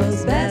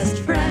girl's best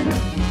friend.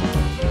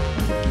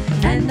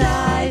 And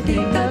I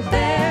think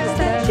affairs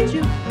that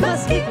you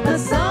must keep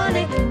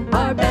Masonic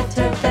are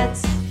better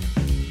bets.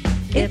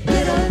 If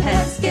little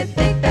pets get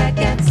big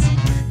baguettes,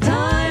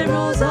 time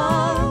rolls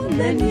on,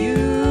 then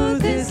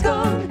youth is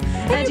gone,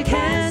 and you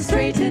can't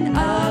straighten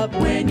up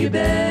when you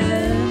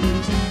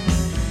bend.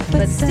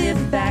 But stiff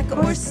back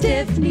or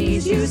stiff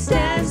knees, you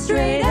stand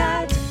straight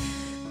at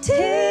Tiffany's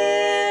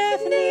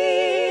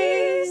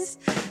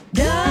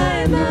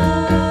Diamonds.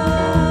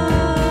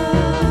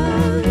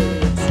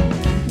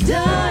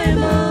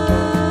 Diamonds.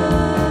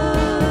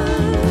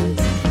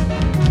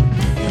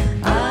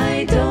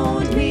 I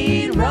don't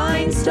mean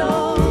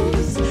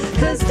rhinestones,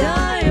 'cause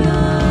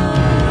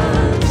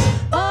diamonds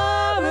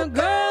are a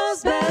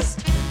girl's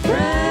best friend.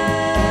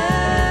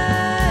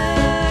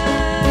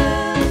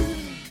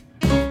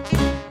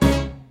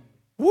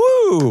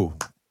 Woo!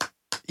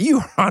 You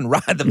are on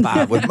Ride the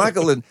Vibe with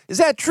Michael and is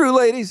that true,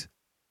 ladies?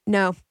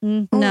 No.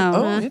 No.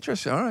 Oh,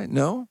 interesting. All right.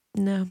 No.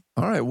 No.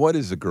 All right. What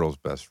is a girl's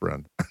best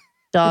friend?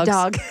 Dogs.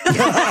 Dog.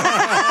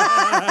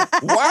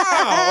 Wow!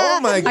 Oh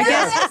my God!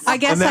 I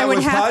guess and that I would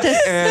was have Hutch to.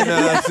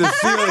 and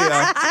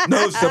Cecilia.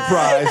 No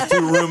surprise,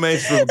 two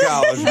roommates from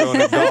college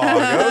going to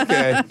dog.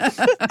 Okay,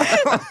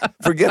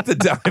 forget the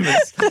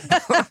diamonds.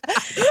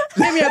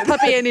 Give me a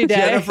puppy any day.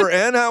 Jennifer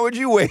N., how would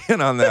you weigh in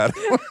on that?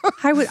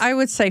 I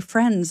would say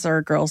friends are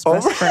a girl's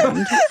best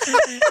friend.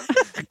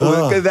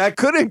 Well, that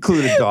could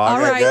include a dog. All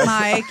I right, guess.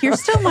 Mike, you're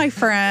still my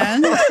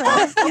friend.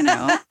 So, you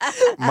know.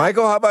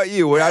 Michael, how about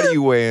you? How do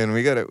you weigh in?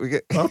 We get.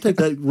 I'll take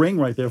that ring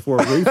right there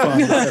for a refund.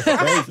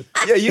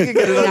 Yeah, you can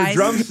get another Nice.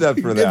 drum set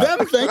for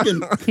that. I'm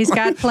thinking. He's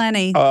got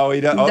plenty. Oh,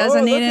 he does.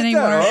 Doesn't need look at any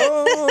that.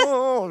 more.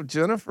 Oh,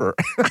 Jennifer.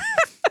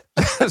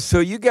 So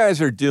you guys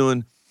are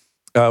doing.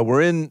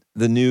 We're in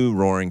the new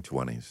Roaring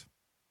 20s,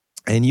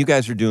 and you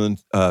guys are doing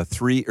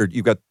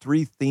you've got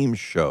 3 theme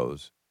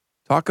shows.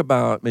 Talk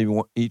about maybe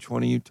each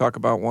one of you. Talk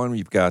about one.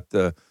 You've got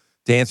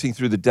Dancing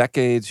Through the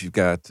Decades. You've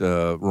got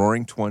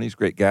Roaring 20s,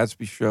 Great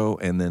Gatsby show,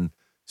 and then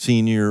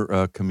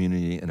Senior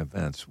Community and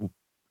Events.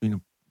 You know,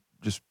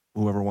 just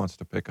whoever wants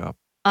to pick up.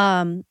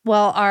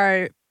 Well,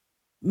 our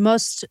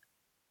most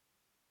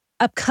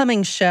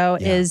upcoming show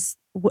is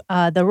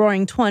the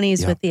Roaring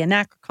 20s with the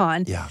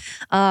Anachrocon. Yeah.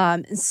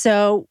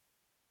 So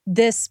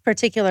this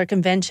particular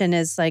convention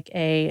is like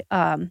a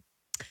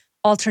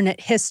alternate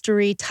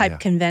history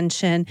type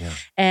convention. Yeah.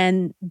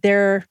 And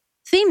their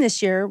theme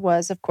this year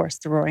was, of course,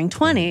 the Roaring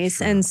 20s.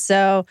 Sure. And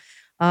so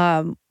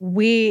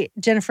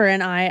Jennifer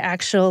and I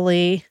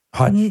actually...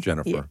 Hutch,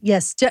 Jennifer.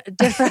 Yes,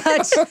 Jennifer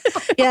Hutch.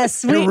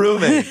 Yes. Your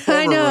roommate.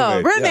 I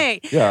know.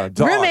 Roommate. Yeah,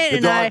 dog. Roommate the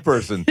and dog I.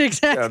 person.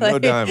 Exactly. Yeah, no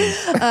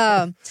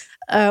diamonds.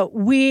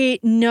 We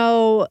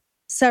know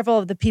several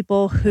of the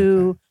people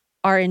who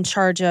are in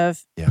charge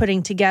of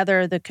putting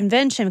together the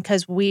convention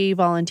because we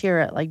volunteer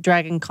at like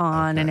Dragon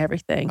Con and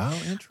everything. Oh,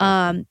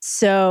 interesting.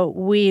 So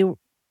we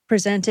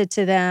presented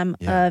to them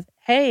of,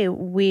 hey,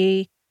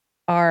 we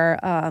are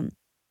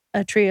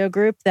a trio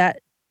group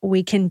that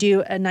we can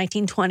do a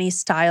 1920s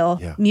style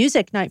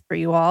music night for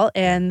you all.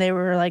 And they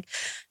were like,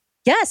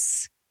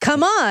 yes,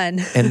 come on.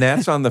 And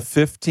that's on the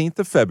 15th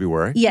of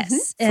February.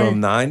 Yes. From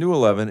 9 to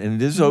 11. And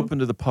it is open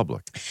to the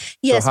public.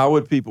 Yes. So how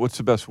would people, what's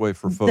the best way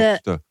for folks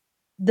to?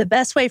 The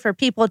best way for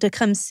people to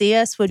come see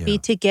us would be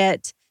to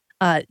get,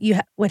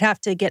 would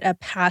have to get a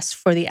pass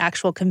for the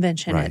actual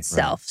convention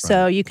itself. Right.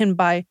 So you can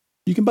buy.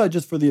 You can buy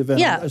just for the event.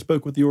 Yeah. I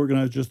spoke with the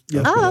organizer just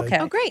yesterday. Oh, okay.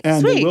 Oh, great.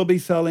 And Sweet. they will be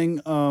selling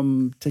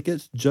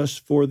tickets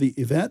just for the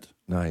event.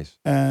 Nice.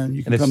 And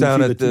you can it's come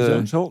down and see at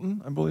the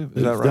Hilton, I believe.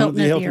 Is that right? Down at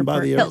the Hilton by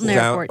the airport. Hilton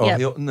Airport, yeah.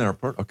 Hilton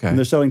Airport, okay. And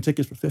they're selling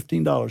tickets for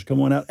 $15.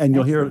 Come on out. And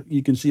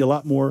you can see a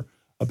lot more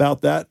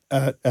about that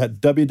at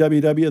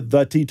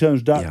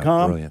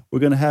www.thettones.com. Brilliant. We're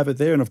going to have it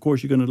there. And of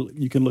course, you can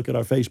look at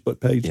our Facebook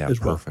page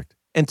as well. Perfect.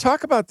 And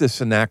talk about this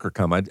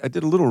Anachrocon. I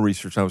did a little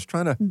research. I was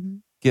trying to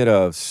get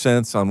a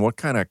sense on what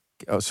kind of,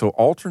 so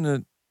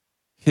alternate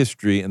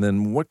history, and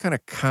then what kind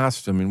of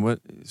costume and what?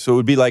 So it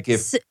would be like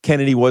if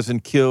Kennedy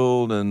wasn't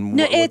killed, and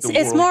no,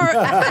 it's more.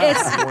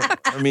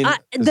 I mean,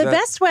 the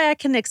best way I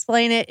can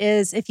explain it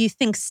is if you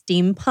think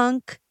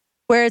steampunk,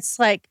 where it's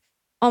like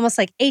almost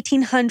like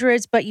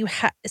 1800s, but you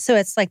have so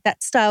it's like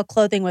that style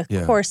clothing with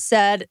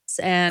corsets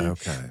and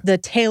the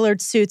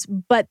tailored suits,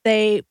 but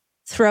they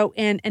throw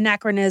in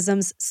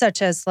anachronisms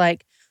such as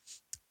like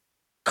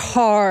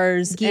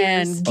cars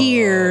and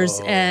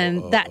gears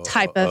and that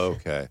type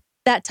of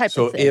that type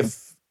of thing. So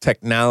if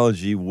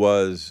technology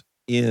was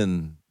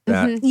in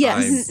that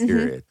time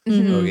period,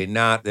 okay,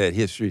 not that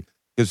history.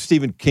 Because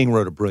Stephen King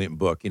wrote a brilliant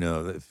book,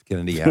 if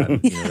Kennedy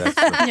had,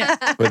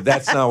 but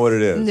that's not what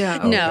it is.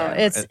 No,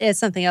 it's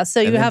something else. So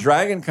you have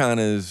Dragon Con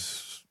is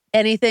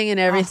anything and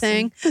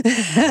everything.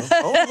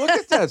 Oh, look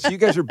at that! So you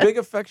guys are big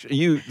affection.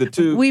 The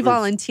two. We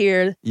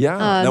volunteered. Yeah.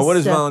 Now, what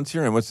is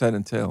volunteering? What's that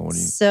entail? What do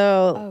you?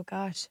 So,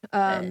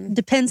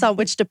 depends on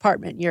which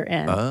department you're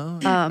in.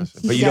 But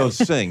you don't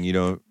sing. You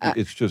don't.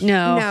 It's just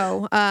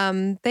no.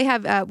 They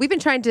have. We've been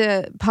trying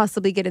to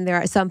possibly get in there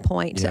at some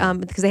point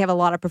because they have a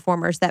lot of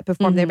performers that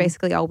perform there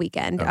basically all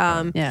weekend.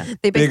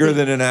 They bigger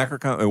than an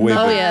Acrocon.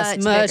 Yes,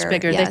 much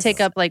bigger. Yes. They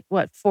take up like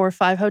 4 or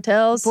 5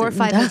 hotels. 4 or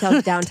 5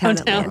 hotels downtown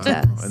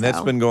Atlanta. And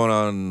that's been going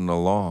on a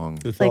long,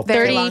 like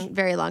 30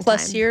 very long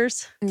plus time.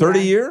 years. 30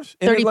 years?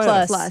 30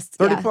 plus.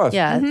 30 plus.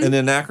 Yeah. And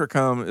then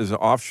Acrocom is an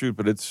offshoot,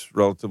 but it's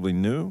relatively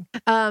new.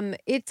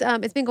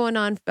 It's been going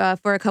on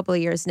for a couple of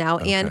years now,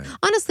 and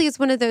honestly, it's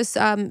one of those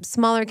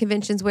smaller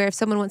conventions where if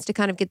someone wants to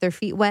kind of get their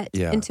feet wet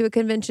into a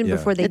convention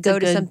before they go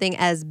to something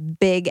as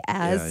big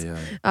as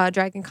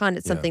Dragon Con,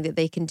 it's something that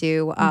they can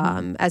do.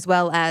 As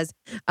well as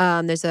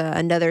there's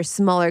another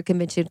smaller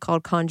convention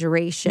called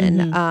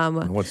Conjuration.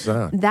 What's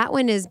that? That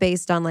one is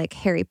based on like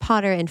Harry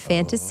Potter and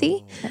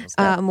fantasy,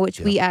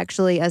 which we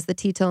actually, as the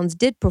T-Tones,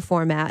 did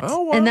perform at.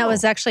 Oh, wow. And that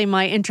was actually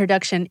my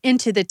introduction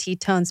into the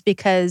T-Tones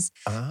because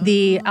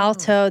the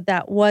alto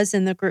that was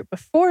in the group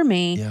before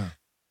me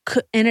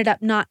ended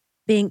up not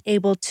being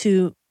able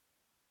to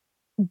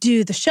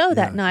do the show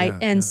that night.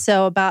 And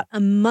so about a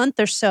month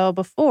or so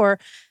before,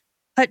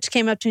 Hutch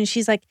came up to me and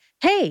she's like,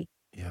 hey,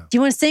 do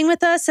you want to sing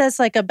with us as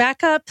like a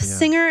backup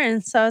singer?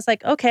 And so I was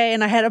like, okay.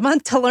 And I had a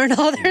month to learn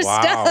all their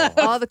stuff.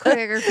 All the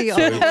choreography, all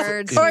the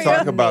words.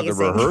 Talk about the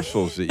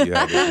rehearsals that you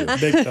had to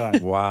do. Big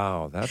time.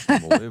 Wow, that's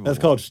unbelievable. That's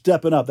called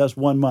stepping up. That's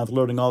 1 month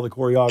learning all the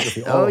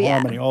choreography, all the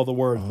harmony, all the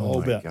words, the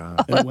whole bit.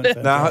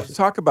 Now,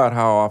 talk about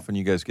how often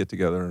you guys get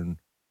together and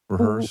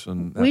rehearse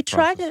and we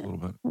try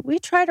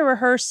to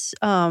rehearse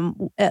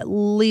at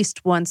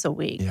least once a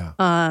week.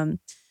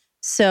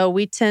 So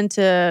we tend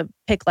to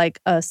pick like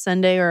a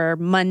Sunday or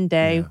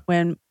Monday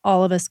when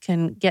all of us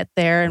can get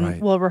there,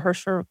 and we'll rehearse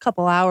for a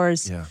couple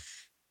hours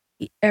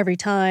every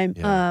time.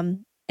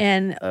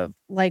 And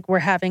like we're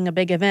having a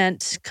big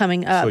event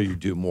coming up. So you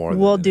do more.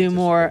 We'll do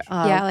more.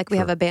 Like we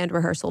have a band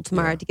rehearsal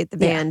tomorrow to get the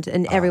band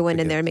and everyone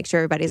in there to make sure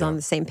everybody's on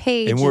the same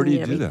page. And where do you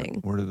do everything.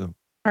 that? Where do the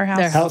our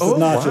house. House of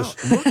Notches.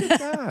 Wow. Look at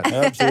that.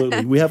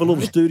 Absolutely. We have a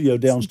little studio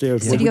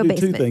downstairs where we do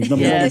two things.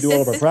 Number one, we do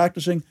all of our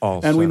practicing,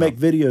 and we make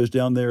videos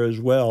down there as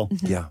well.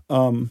 Yeah.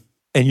 And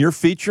you're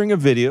featuring a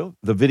video,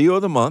 the video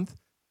of the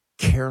month,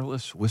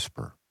 Careless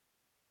Whisper.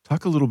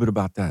 Talk a little bit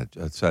about that.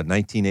 It's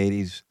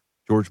 1980s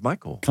George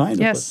Michael.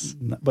 Kind of,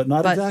 but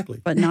not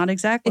exactly. But not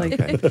exactly.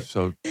 Okay.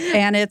 So,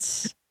 and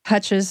it's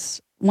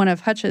one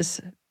of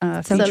Hutch's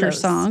feature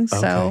songs.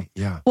 So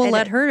we'll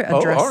let her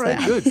address all right,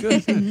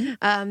 that.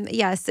 Good.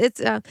 Yes,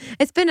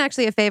 it's been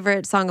actually a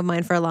favorite song of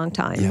mine for a long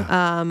time.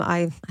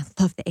 I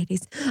love the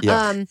 80s.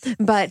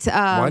 But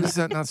why does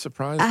that not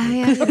surprise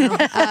me? I don't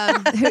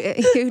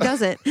know. Who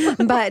doesn't?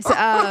 But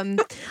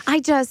I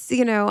just,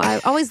 I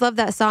always loved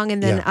that song,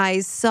 and then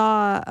I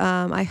saw,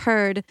 I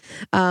heard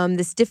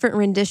this different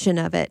rendition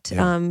of it.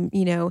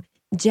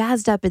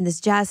 Jazzed up in this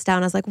jazz style.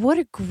 And I was like, what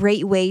a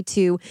great way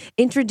to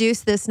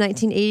introduce this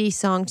 1980s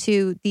song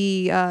to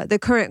the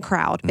current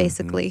crowd,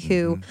 basically,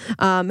 who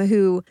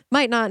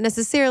might not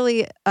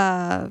necessarily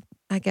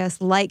I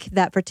guess, like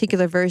that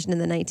particular version in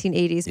the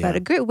 1980s, but a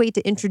great way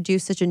to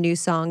introduce such a new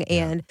song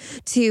and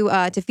to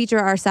feature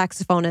our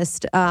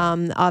saxophonist,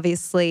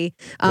 obviously.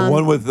 The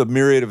one with the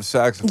myriad of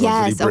saxophones.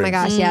 Yes, that he brings. oh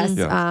my gosh,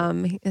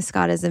 yes.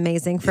 Scott is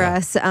amazing for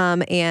us.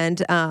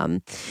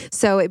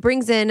 So it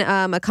brings in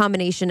a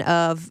combination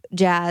of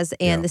jazz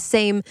and the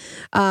same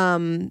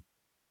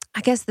I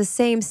guess the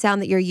same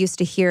sound that you're used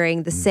to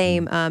hearing, the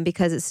same,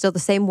 because it's still the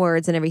same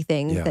words and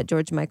everything that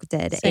George Michael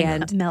did.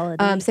 Same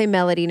melody. Same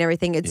melody and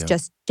everything. It's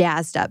just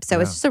jazzed up.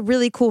 So it's just a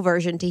really cool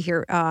version to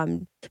hear,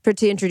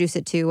 to introduce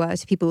it to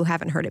people who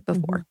haven't heard it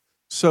before.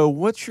 So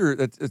what's your,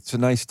 it's a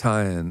nice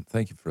tie-in.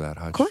 Thank you for that,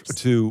 Hutch. Of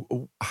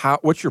course.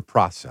 What's your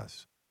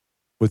process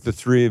with the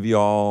three of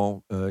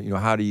y'all?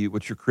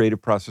 What's your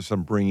creative process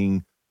on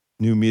bringing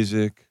new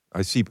music?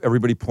 I see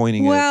everybody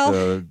pointing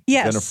at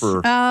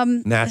Jennifer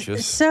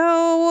Natchez.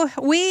 So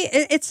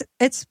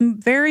it's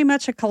very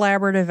much a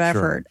collaborative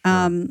effort.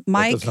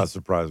 Mike, that does not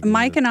surprise me.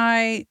 Mike and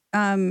I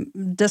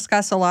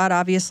discuss a lot,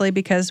 obviously,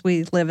 because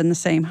we live in the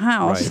same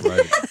house.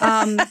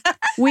 Right.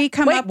 we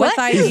come up with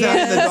ideas. He's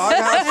not in the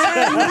doghouse?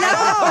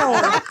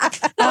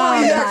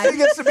 No. He actually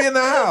gets to be in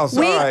the house.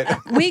 All right.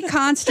 We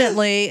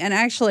constantly, and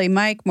actually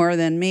Mike more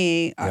than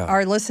me,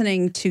 are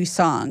listening to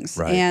songs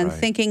and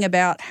thinking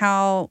about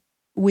how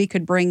we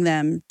could bring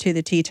them to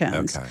the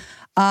T-Tones. Okay.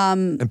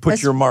 And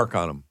put your mark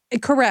on them.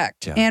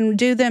 Correct. Yeah. And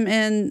do them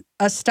in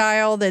a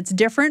style that's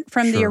different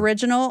from the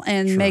original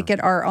and make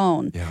it our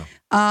own. Yeah.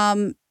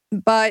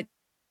 But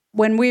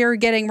when we are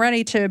getting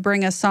ready to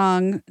bring a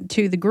song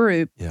to the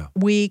group,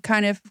 we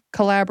kind of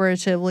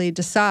collaboratively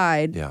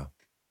decide. Yeah.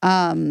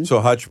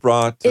 So Hutch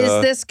brought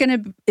is this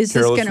gonna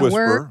Whisper.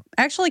 work?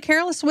 Actually,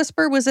 Careless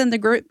Whisper was in the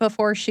group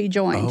before she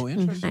joined. Oh,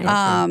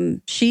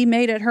 interesting. She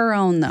made it her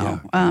own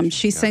though.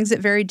 She sings it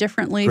very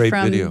differently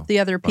from the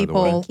other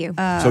people. Thank you.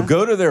 So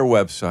go to their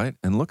website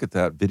and look at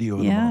that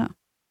video.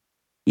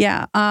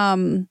 Yeah.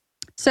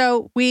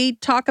 So we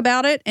talk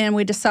about it and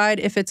we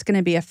decide if it's going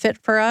to be a fit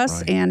for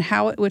us and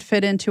how it would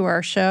fit into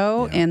our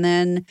show, and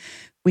then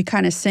we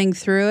kind of sing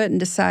through it and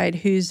decide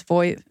whose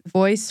voice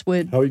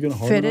would how are you going to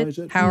fit harmonize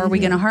it. How are we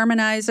going to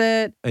harmonize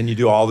it? And you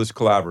do all this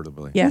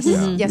collaboratively. Yes.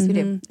 Yes, we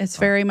do. It's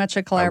very much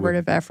a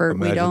collaborative effort.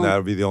 Imagine that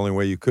would be the only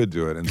way you could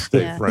do it and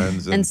stay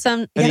friends. And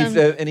some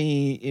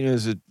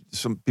is it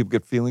some people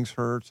get feelings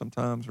hurt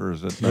sometimes, or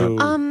is it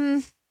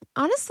not?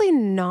 Honestly,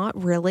 not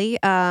really.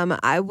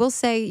 I will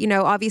say,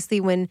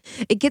 obviously when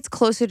it gets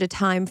closer to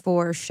time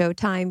for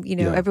showtime,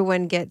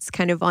 everyone gets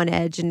kind of on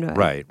edge and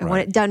I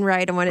want it done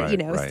right. I want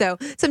it, so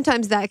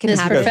sometimes that can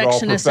happen.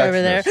 Perfectionist over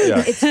there.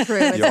 Yeah. It's true.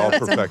 You're all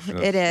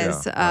perfectionists. It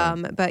is. Yeah.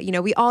 But,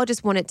 we all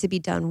just want it to be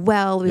done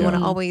well. We want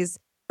to always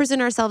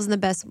present ourselves in the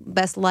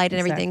best light and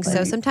everything.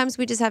 So sometimes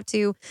we just have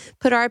to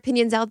put our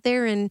opinions out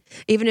there, and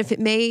even if it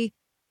may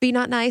be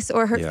not nice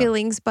or hurt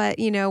feelings, but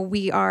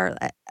we are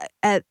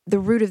at the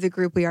root of the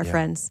group. We are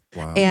friends,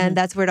 and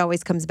that's where it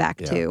always comes back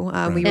to.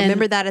 We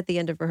remember that at the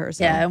end of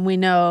rehearsal. Yeah, and we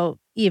know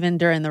even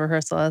during the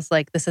rehearsal, it's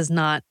like this is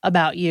not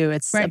about you;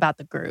 it's about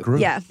the group.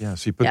 Yeah.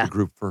 So you put the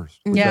group first.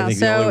 Yeah. I think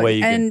the only way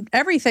you and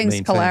everything's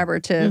maintain.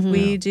 collaborative.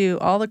 We do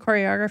all the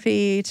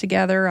choreography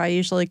together. I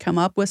usually come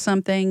up with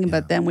something,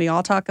 but then we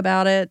all talk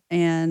about it.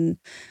 And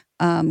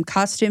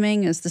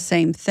costuming is the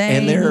same thing.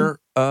 And they're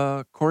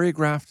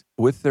choreographed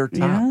with their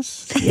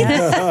tops.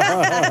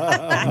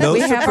 Yes. No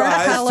We have our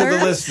surprise to the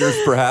colors. listeners,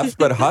 perhaps,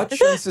 but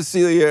Hutch and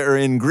Cecilia are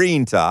in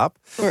green top.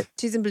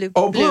 She's in blue.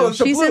 Oh, blue. It's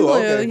a She's blue. in blue,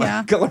 Okay.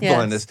 yeah. Color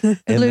blindness.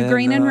 Blue,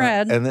 green, and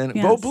red. And then,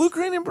 Yes. blue,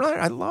 green, and red.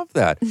 I love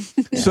that.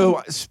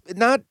 So,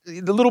 not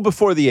a little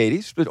before the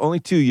 80s, but only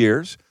 2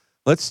 years.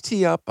 Let's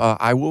tee up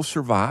I Will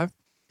Survive.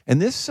 And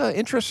this,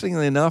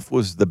 interestingly enough,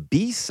 was the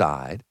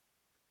B-side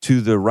to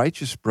the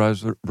Righteous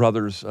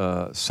Brothers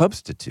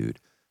Substitute.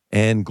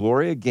 And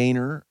Gloria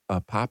Gaynor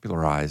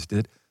popularized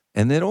it.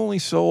 And it only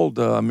sold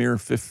a mere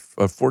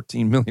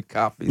 14 million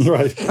copies.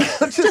 Right.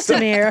 Just a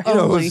mere.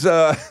 It was,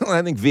 I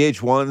think,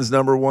 VH1's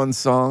 #1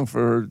 song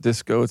for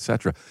disco,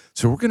 etc.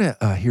 So we're going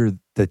to hear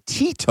the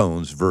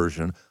T-Tones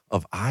version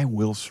of I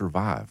Will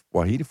Survive.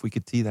 Wahid, if we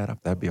could tee that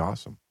up, that'd be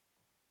awesome.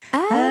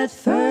 At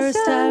first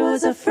I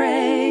was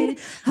afraid,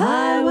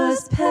 I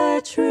was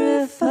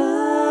petrified,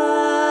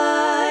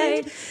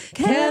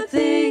 kept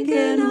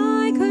thinking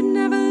I could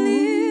never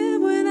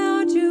live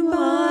without you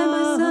by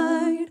my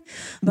side.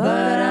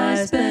 But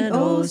I spent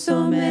oh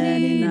so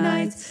many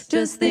nights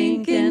just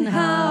thinking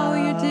how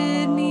you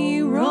did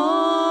me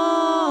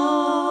wrong.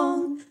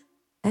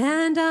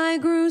 And I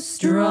grew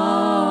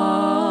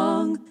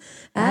strong,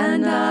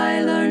 and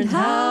I learned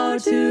how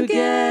to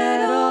get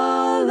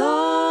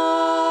along.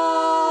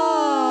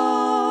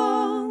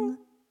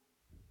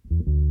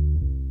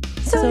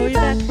 So you're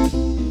back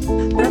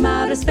from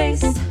outer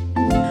space.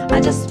 I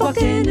just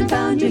walked in and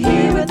found you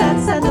here with that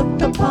sad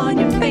look upon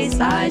your face.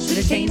 I should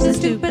have changed the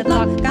stupid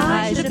lock.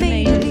 I should have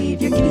made you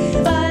leave your key.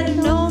 If I'd have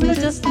known for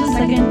just a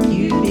second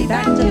you'd be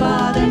back to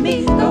bother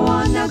me. Go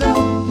on now, go.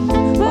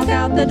 Walk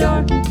out the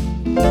door.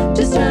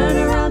 Just turn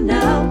around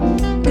now,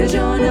 'cause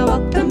you're not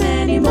welcome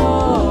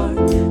anymore.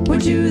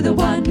 Weren't you the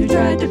one who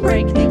tried to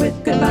break me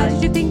with goodbyes?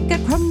 Did you think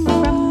I'd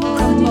crumble?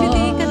 Did you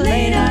think I'd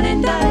lay down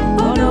and die?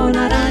 Oh no,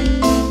 not I.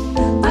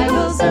 I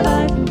will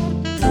survive.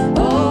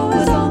 Oh,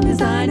 as long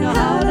as I know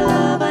how to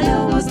love, I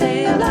know I'll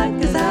stay alive.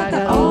 'Cause I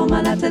got all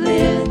my life to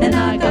live, and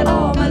I got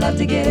all my love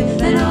to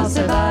give, and I'll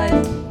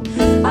survive.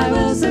 I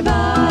will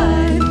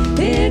survive.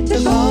 It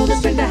took all the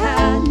strength I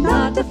had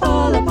not to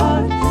fall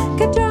apart.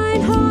 Kept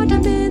trying hard to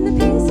mend the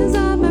pieces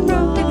of my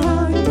broken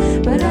heart,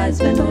 but I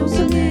spent oh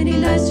so many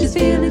nights just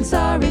feeling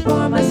sorry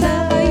for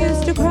myself. I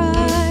used to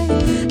cry,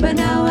 but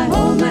now I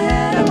hold my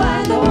head up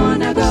high. Go on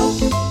now, go.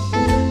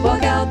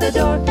 Walk out the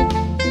door.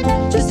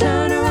 Just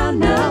turn around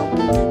now,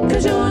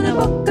 'cause you're not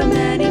welcome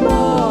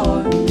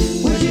anymore.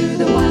 Were you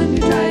the one who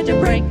tried to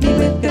break me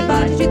with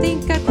goodbye? Did you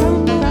think I'd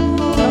crumble?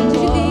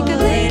 Did you think I'd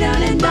lay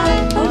down and die?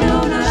 Oh no,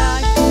 not I.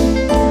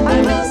 I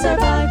will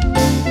survive.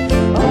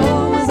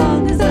 Oh, as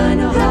long as I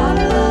know how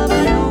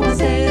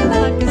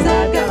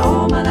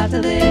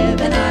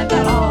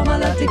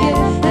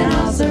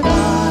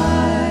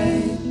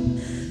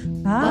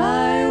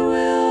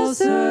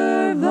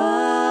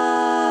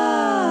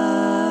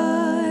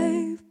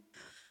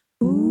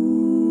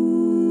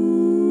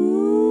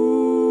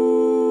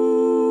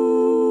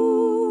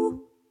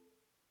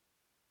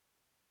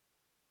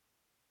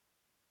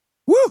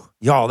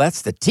Y'all,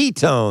 that's the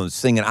T-Tones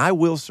singing I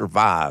Will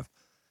Survive.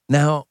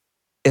 Now,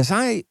 as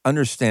I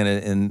understand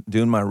it in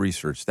doing my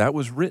research, that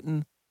was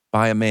written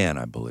by a man,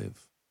 I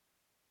believe.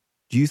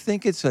 Do you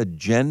think it's a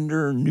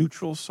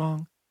gender-neutral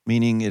song,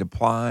 meaning it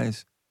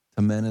applies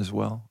to men as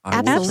well?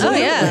 Absolutely.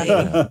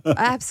 Yeah.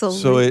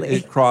 Absolutely. So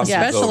it crosses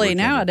over Especially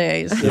gender.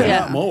 nowadays. If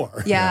not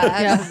more. Yeah,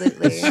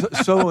 absolutely.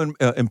 So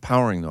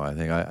empowering, though, I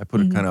think. I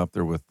put it kind of up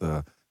there with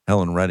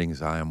Helen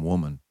Redding's I Am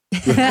Woman.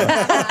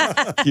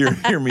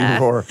 hear me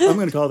roar. I'm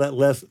going to call that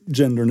less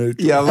gender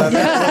neutral. Yeah,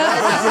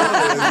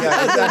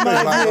 exactly.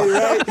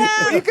 Right?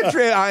 Well, you can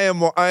trade I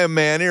am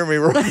man. Hear me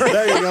roar.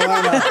 There you go.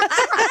 I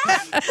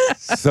know.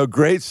 So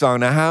great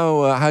song. Now,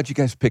 how'd you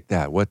guys pick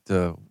that? What,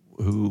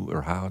 who,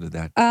 or how did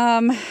that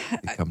come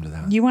to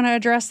that? You want to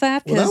address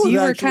that? Well, Because that was you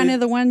were actually- kind of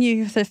the one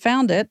that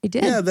found it. You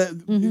did. Yeah,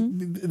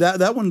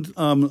 that one's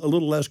a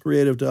little less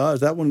creative to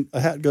us. That one, a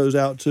hat goes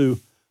out to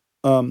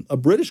a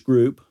British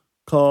group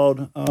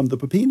called the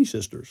Papini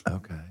Sisters,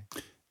 Okay.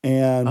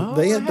 and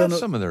they had done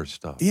some of their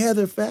stuff. Yeah,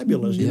 they're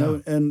fabulous. You Yeah.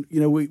 know, and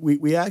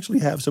we actually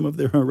have some of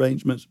their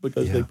arrangements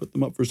because they put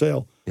them up for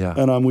sale. Yeah.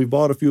 And we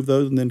bought a few of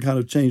those and then kind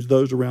of changed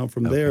those around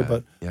from there.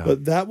 Okay.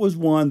 But that was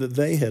one that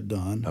they had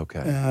done. Okay.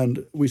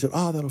 And we said,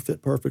 oh, that'll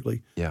fit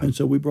perfectly. Yeah. And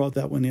so we brought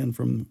that one in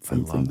from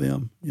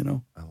them. You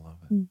know, I love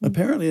it.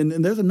 apparently, and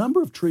there's a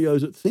number of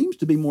trios that seems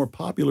to be more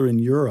popular in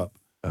Europe.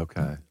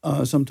 Okay.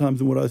 Sometimes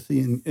than what I see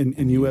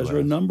in U.S. There are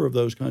a number of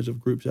those kinds of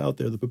groups out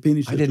there. The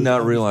Papini Sisters. I did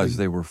not realize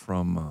obviously- they were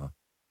from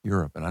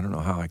Europe, and I don't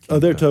know how I came. Oh,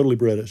 they're to- totally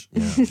British.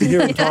 Yeah. You hear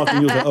them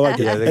talking, you'll say, "Oh, I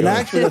get Yeah, it." they And go-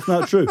 actually, that's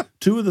not true.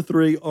 Two of the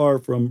three are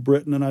from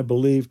Britain, and I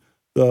believe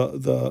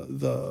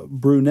the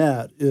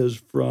brunette is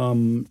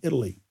from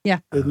Italy. Yeah.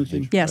 Isn't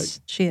she? Yes, Right.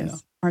 she is. Yeah.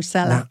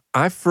 Marcella. Now,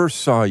 I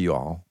first saw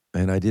y'all,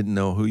 and I didn't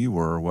know who you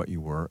were or what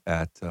you were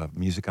at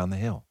Music on the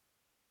Hill.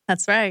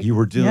 That's right. You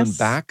were doing Yes.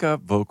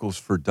 backup vocals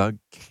for Doug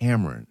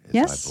Cameron,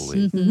 Yes. I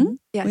believe. Mhm.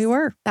 Yes. We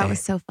were. That was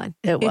so fun.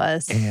 It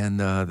was. And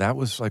that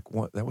was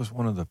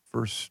one of the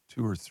first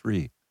 2 or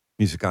 3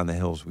 Music on the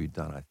Hills we'd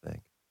done, I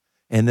think.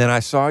 And then I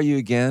saw you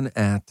again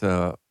at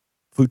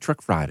Food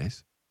Truck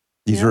Fridays.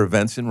 These Yeah. are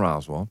events in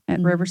Roswell At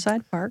Mhm.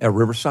 Riverside Park. at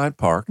Riverside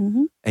Park.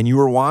 Mhm. And you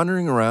were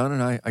wandering around,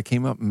 and I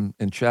came up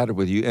and chatted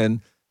with you.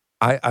 And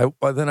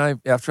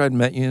after I'd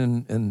met you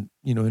and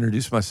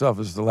introduced myself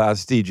as the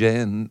last DJ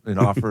and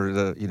offered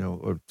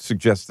or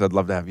suggested I'd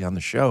love to have you on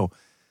the show,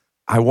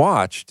 I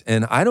watched,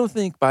 and I don't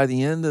think by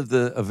the end of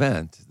the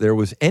event there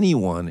was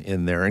anyone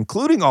in there,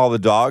 including all the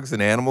dogs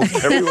and animals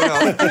and everyone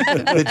else,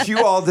 that you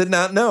all did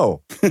not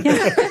know.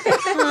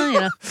 Well, you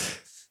know.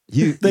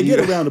 They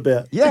get around a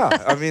bit.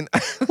 Yeah, I mean,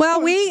 Well,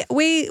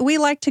 we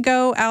like to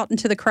go out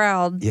into the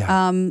crowd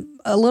Yeah.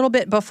 a little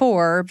bit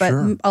before, but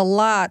Sure. a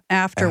lot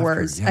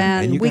afterwards. after, yeah.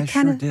 And you we guys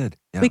kind sure of did.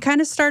 Yeah. we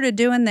kind of started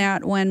doing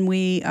that when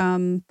we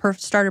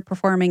started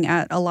performing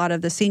at a lot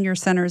of the senior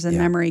centers and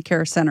Yeah. memory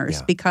care centers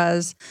Yeah.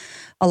 because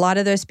a lot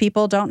of those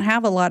people don't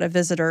have a lot of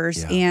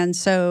visitors, Yeah. and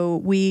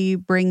so we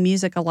bring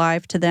music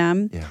alive to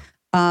them. Yeah.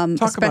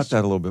 Talk about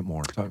that a little bit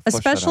more. Flesh that out, 'cause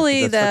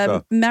Especially that's the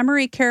such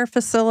memory care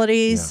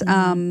facilities.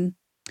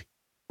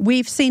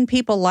 We've seen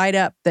people light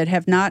up that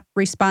have not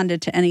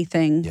responded to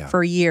anything Yeah.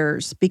 for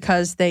years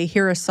because they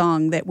hear a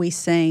song that we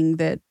sing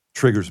that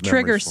triggers memories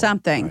triggers for 'em.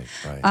 something.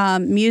 Right.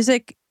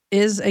 music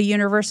is a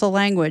universal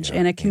language Yeah,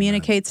 and it amen.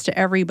 communicates to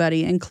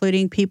everybody,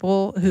 including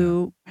people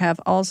who have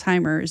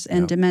Alzheimer's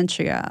and Yeah.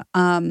 dementia.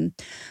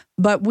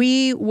 But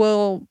we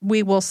will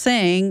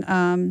sing.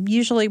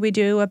 Usually we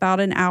do about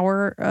an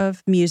hour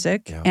of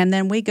music, Yeah. and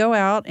then we go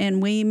out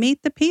and we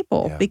meet the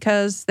people Yeah.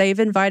 because they've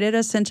invited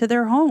us into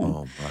their home.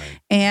 Oh, right.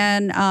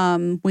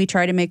 And we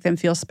try to make them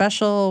feel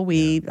special.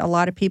 A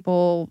lot of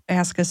people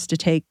ask us to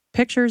take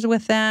pictures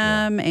with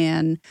them,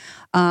 and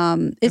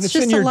it's it's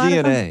just in your a lot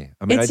of fun. DNA.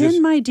 I mean, It's I just,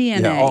 in my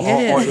DNA.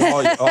 Yeah,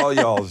 It is. all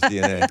y'all's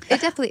DNA.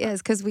 It definitely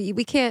is because we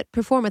can't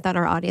perform without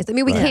our audience. I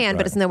mean, we Right, can, right.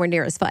 but it's nowhere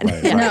near as fun.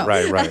 Right, No.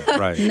 right.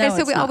 No, And so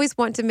it's we not. always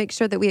want to make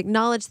sure that we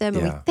acknowledge them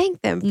and Yeah. we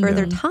thank them for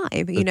their time.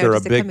 But they're a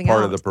just big coming part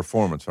out. of the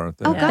performance, aren't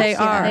they? Oh, Yeah. gosh, They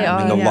are. They I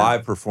mean, are. the Yeah.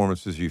 live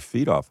performances you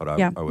feed off it,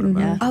 Yeah. I would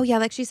imagine. Oh yeah,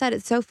 like she said,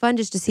 it's so fun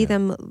just to see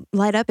them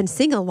light up and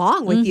sing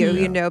along with you. Yeah.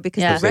 You know,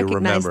 because Yeah. they They recognize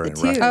remember the and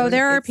tune. recognize. Oh,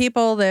 there are It's-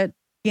 people that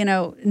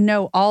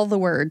know all the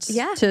words.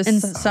 Yeah. To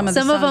And some of the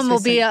Some of songs them we will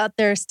be sing. out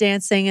there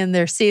dancing in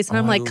their seats, and Oh,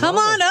 I'm I like, "Come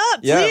love on it. up,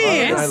 Yeah,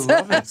 please!" I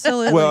love it.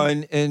 Absolutely. Well,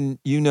 and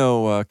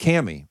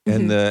Cammie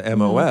and the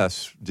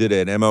MOS did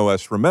an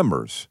MOS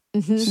Remembers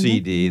Mhm.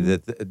 CD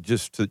that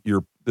just to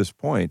this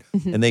point,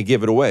 and they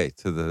give it away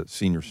to the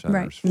senior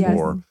centers Yes.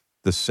 for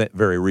the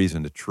very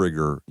reason to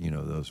trigger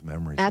those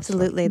memories. and stuff.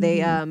 Absolutely.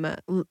 They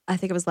I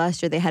think it was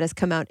last year they had us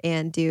come out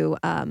and do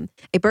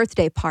a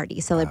birthday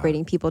party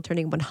celebrating people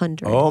turning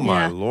 100. Oh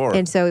my Yeah. Lord!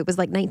 And so it was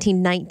like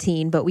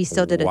 1919, but we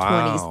still did a Wow.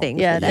 20s thing.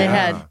 Yeah, for they them.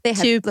 had They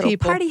had two little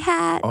people. party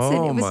hats, and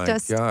Oh it was my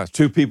just gosh!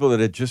 2 people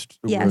that had just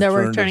Yeah. They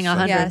were turned turning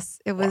 100. yes,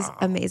 it was Wow.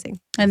 amazing.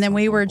 And then That's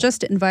we were unbelievable.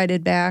 just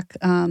invited back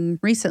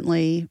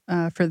recently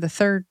for the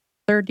third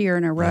third year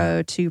in a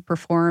row to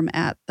perform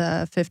at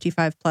the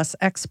 55 Plus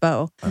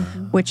Expo,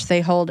 which they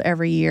hold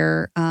every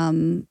year.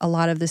 A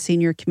lot of the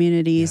senior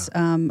communities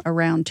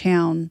around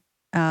town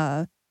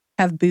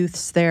have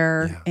booths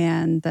there,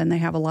 and then they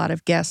have a lot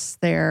of guests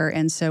there.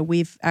 And so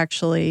we've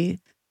actually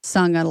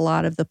sung at a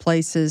lot of the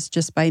places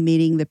just by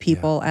meeting the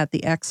people at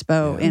the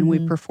expo, and we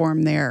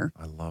perform there.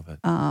 I love it.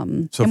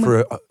 So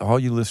for all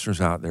you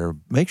listeners out there,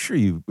 make sure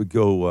you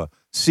go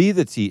see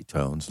the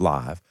T-Tones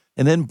live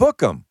and then book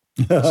them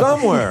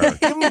somewhere. Give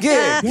them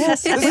gigs.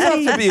 Yes, It's tough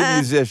to be a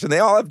musician. They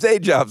all have day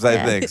jobs, I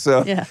think.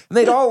 So and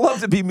they'd all love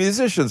to be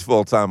musicians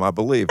full time, I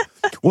believe.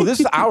 Well,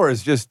 this hour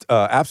has just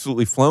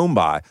absolutely flown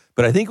by,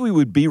 but I think we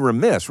would be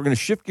remiss. We're going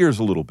to shift gears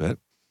a little bit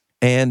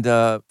and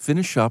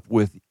finish up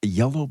with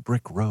Yellow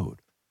Brick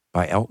Road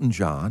by Elton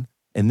John.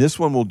 And this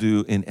one we'll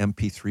do in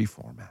MP3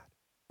 format.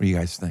 What do you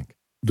guys think?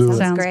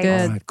 Sounds great.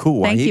 good. All right,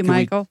 cool. Thank you,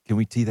 Michael. Can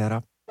we tee that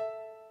up?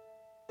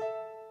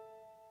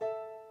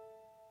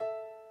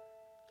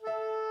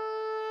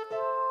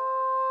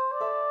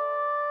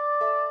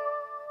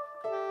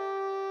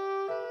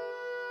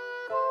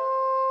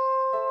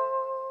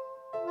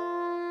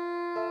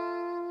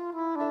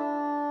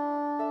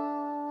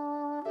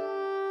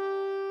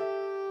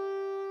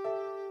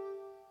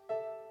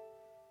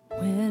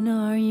 When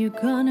are you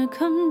gonna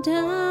come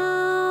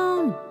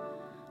down?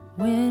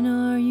 When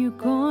are you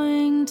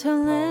going to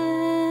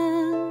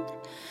land?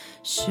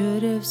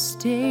 Should have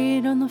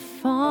stayed on the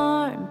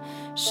farm.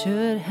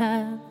 Should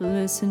have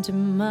listened to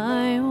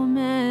my old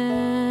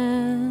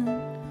man.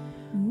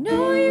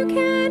 No, you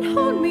can't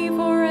hold me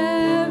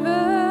forever.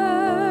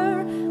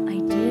 I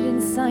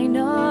didn't sign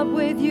up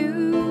with you.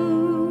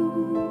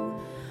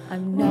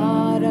 I'm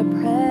not a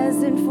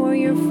present for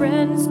your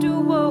friends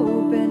to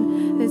open.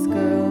 This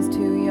girl's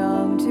too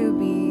young to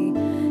be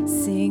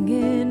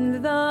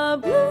singing the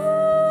blues.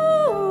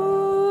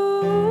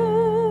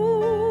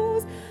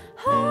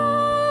 Oh,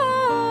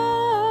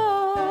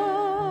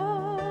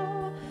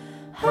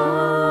 oh.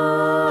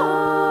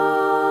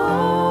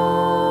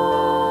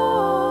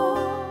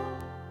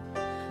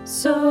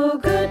 So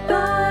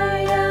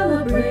goodbye,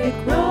 yellow brick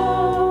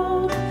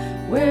road,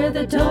 where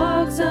the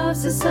dogs of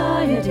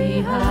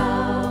society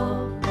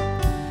howl.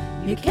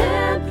 You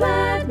can't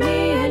plant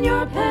me in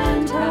your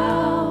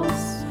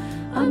penthouse.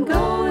 I'm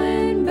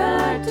going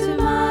back to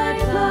my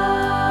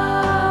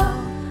plow,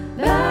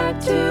 back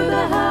to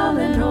the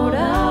howling old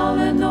owl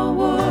in the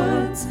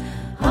woods,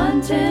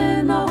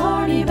 hunting the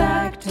horny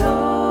back toe.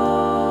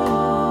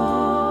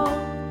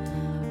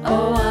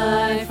 Oh,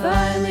 I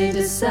finally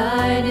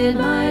decided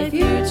my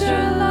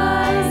future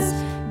lies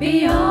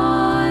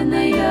beyond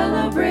the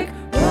yellow brick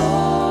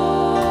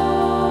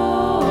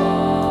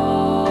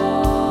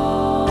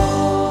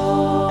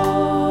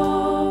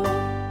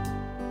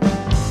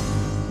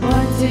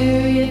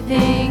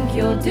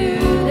you'll do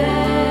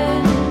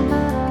then.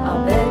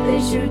 I'll bet they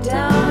shoot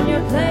down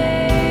your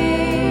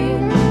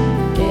plane.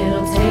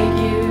 It'll take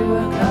you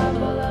a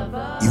couple of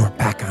hours. You're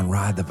back on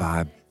Ride the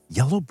Vibe.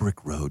 Yellow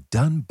Brick Road,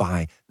 done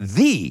by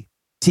the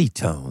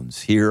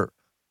T-Tones here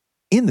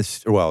in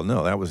the... Well,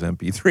 no, that was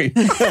MP3.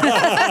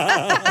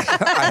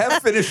 I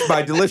have finished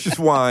my delicious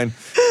wine,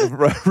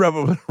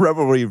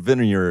 Revelry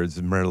Vineyards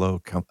in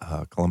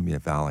Merlot, Columbia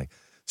Valley.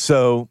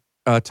 So...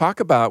 talk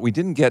about, we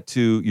didn't get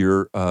to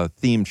your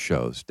themed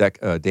shows,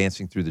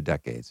 Dancing Through the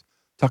Decades.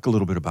 Talk a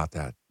little bit about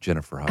that,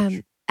 Jennifer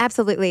Hutch.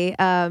 Absolutely.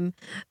 That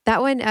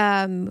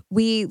one,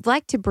 we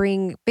like to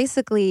bring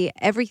basically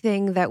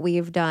everything that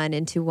we've done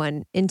into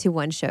one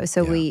show.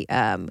 So we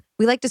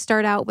like to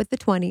start out with the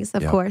 20s,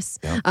 of course,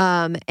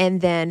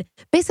 and then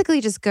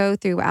basically just go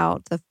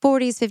throughout the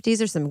 40s, 50s.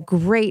 There's some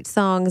great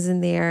songs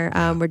in there.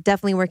 We're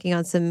definitely working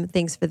on some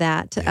things for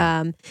that.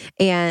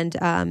 And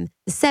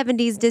the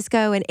 70s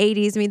disco and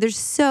 80s. I mean, there's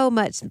so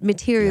much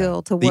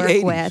material to work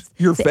 80s, with.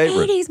 Your the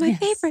favorite. 80s, my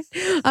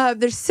favorite.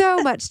 There's so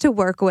much to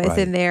work with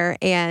in there.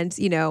 And,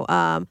 you know,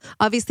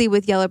 obviously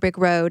with Yellow Brick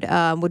Road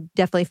would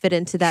definitely fit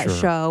into that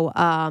show.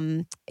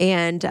 Well,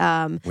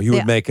 you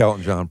would make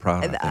Elton John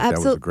proud. I think that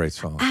was a great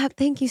song.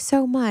 Thank you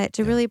so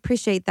much. I really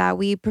appreciate that.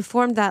 We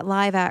performed that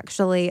live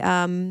actually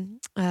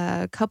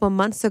a couple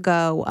months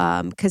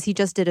ago because he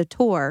just did a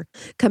tour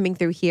coming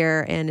through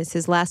here, and it's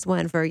his last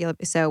one for Yellow.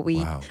 So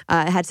we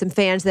had some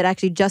fans that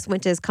actually just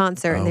went to his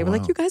concert, and they were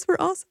like, "You guys were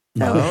awesome."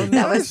 So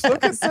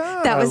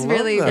that was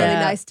really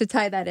nice to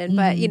tie that in.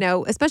 But you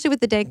know, especially with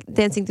the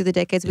Dancing Through the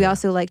Decades, we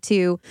also like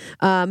to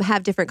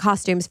have different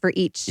costumes for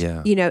each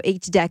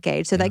each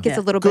decade. So that gets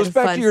a little bit of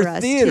fun for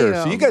us theater.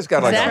 too. So you guys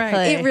got like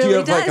it really do you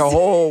have does. like a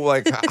whole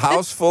like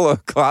house full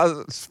of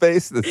closet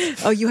space?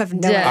 Oh, you have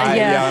no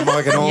idea. I'm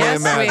like, I can only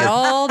imagine. We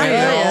all do.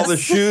 And all the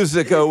shoes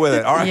that go with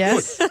it. All right.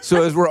 Yes.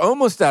 So as we're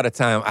almost out of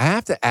time, I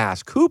have to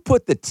ask, who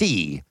put the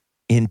T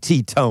in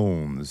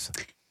T-Tones?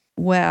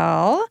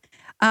 Well,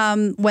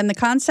 when the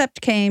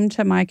concept came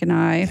to Mike and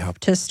I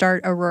to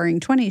start a Roaring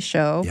 20s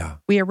show,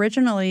 we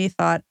originally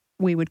thought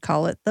we would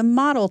call it the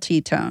Model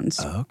T-Tones.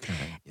 Okay.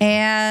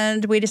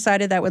 And we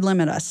decided that would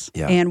limit us.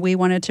 And we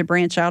wanted to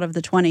branch out of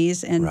the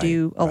 20s and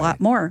do a lot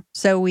more.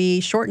 So we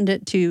shortened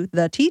it to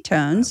the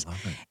T-Tones.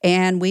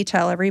 And we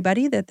tell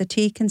everybody that the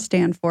T can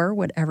stand for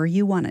whatever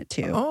you want it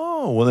to.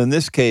 Oh, well, in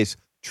this case,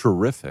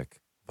 terrific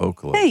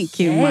vocalist. Thank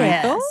you,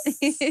 Michael.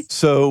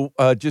 So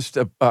just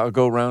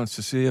go around,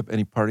 Cecilia,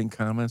 any parting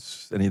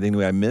comments? Anything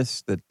that I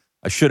missed that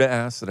I should have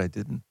asked that I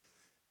didn't?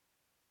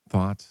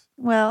 Thoughts?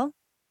 Well,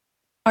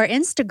 our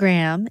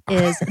Instagram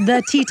is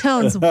the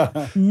T-Tones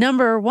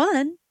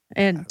 #1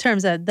 in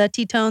terms of the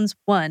T-Tones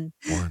 1.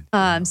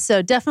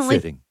 So definitely,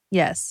 fitting.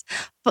 Yes.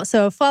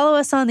 So follow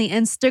us on the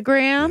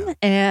Instagram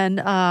and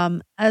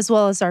as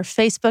well as our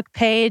Facebook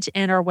page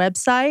and our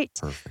website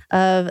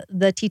of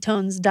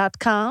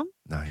thettones.com.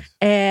 Nice.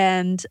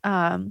 And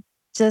and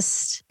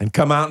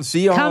come out and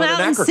see y'all. Come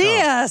out and see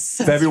us.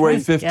 February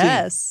 15th.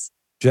 Yes.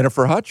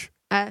 Jennifer Hutch?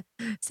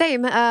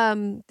 Same.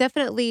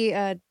 Definitely,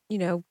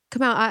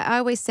 come out. I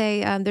always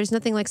say there's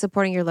nothing like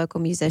supporting your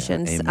local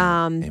musicians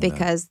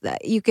because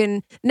you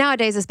can,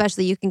 nowadays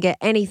especially, you can get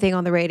anything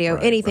on the radio,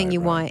 anything you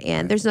want,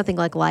 and there's nothing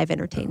like live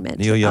entertainment.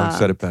 Neil Young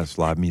said it best,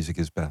 live music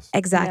is best.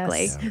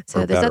 Exactly. Yes.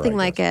 So there's nothing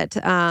like it.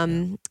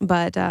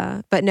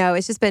 But no,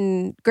 it's just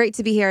been great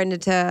to be here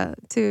and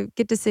to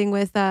get to sing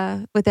with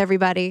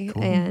everybody.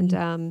 Cool.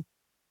 And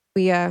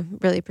we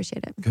really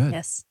appreciate it.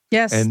 Good.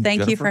 Yes, and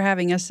thank you for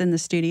having us in the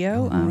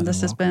studio.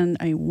 This has been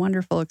a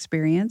wonderful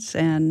experience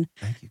and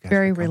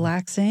very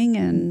relaxing.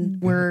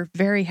 And we're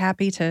very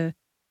happy to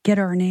get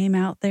our name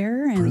out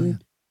there.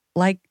 And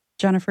like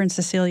Jennifer and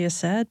Cecilia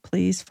said,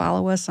 please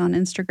follow us on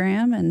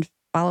Instagram and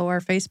follow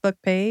our Facebook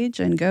page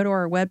and go to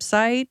our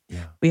website.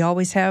 We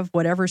always have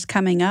whatever's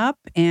coming up,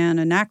 and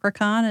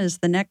Anachrocon is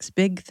the next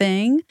big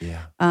thing.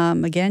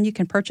 Again, you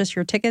can purchase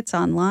your tickets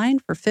online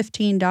for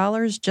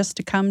 $15 just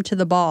to come to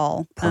the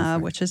ball,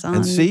 which is on.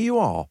 And see you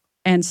all.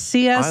 And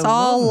see us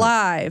all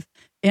live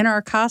in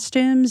our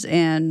costumes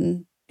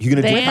and you're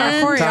going to do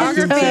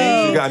costume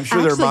things? I'm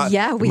sure they're we are.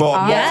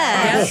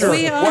 Yes,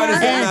 we are. Why does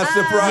that not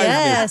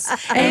surprise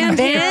me? And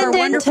they're a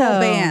wonderful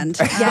band.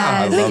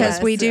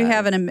 Because we do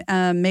have an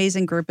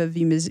amazing group of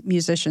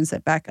musicians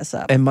that back us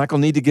up. And Michael,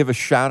 need to give a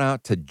shout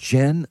out to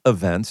Gen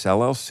Events,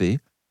 LLC.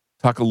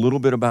 Talk a little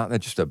bit about that,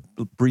 just a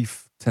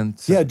brief 10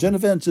 seconds. Yeah, Gen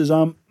Events is,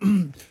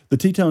 the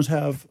T-Tones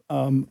have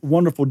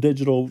wonderful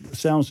digital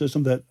sound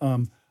system that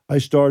I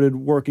started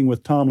working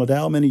with Tom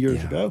Liddell many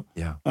years ago.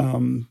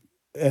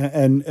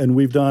 And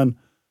we've done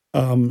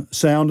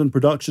sound and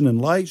production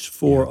and lights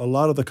for a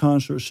lot of the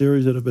concert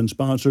series that have been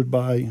sponsored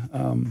by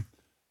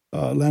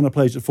Atlanta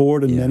Plays It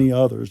Forward and many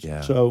others.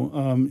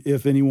 So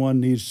if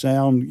anyone needs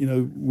sound,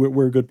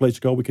 we're a good place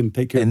to go. We can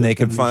take care of it. And they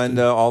can find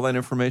all that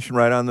information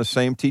right on the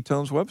same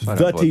T-Tones website.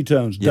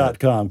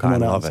 TheTtones.com. Come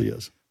on out and see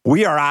us.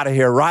 We are out of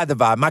here. Ride the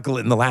vibe. Michael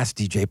Litton, the last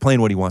DJ,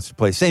 playing what he wants to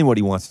play, saying what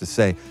he wants to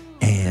say,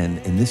 and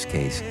in this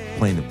case,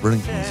 playing the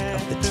brilliant music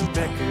of the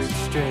T-Tones.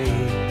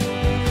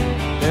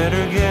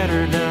 Better get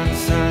her done,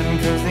 son,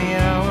 'cause the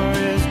hour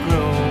is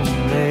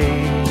growing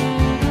late.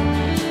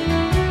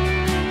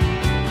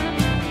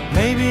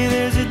 Maybe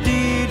there's a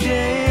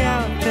DJ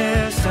out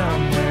there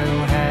somewhere who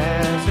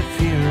has a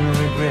few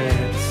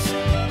regrets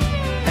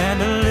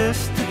and a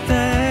list of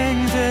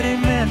things that he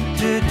meant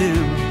to do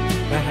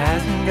but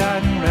hasn't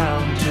gotten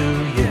round to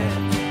yet.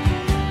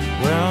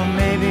 Well,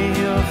 maybe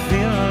he'll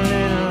feel a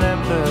little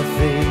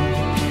empathy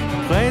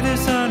and play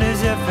this on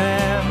his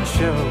FM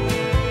show.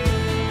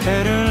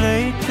 Better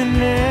late than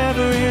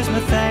never, here's my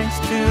thanks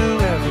to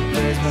whoever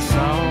plays my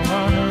song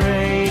on the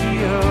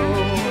radio.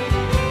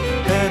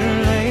 Better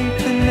late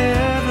than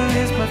never,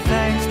 here's my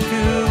thanks to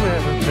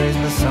whoever plays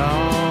my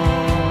song